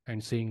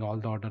and seeing all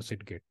the orders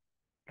it get,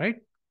 right?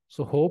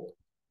 So hope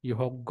you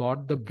have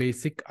got the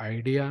basic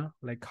idea,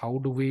 like how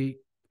do we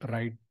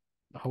write,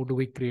 how do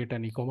we create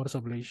an e-commerce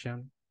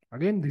application.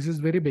 Again, this is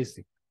very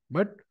basic,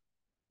 but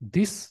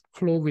this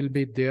flow will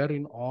be there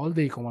in all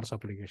the e-commerce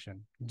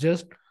application.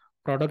 Just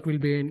product will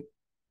be in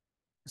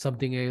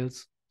something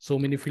else. So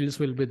many fields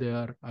will be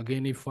there.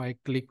 Again, if I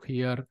click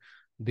here,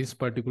 this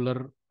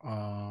particular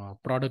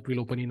product will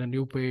open in a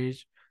new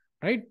page,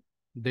 right?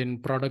 Then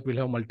product will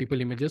have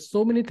multiple images.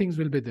 So many things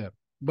will be there,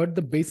 but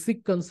the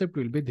basic concept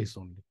will be this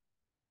only,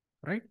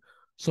 right?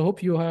 So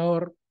hope you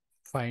are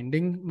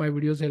finding my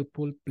videos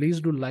helpful.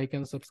 Please do like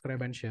and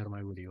subscribe and share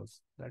my videos.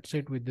 That's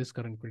it with this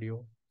current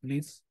video.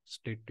 Please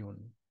stay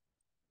tuned.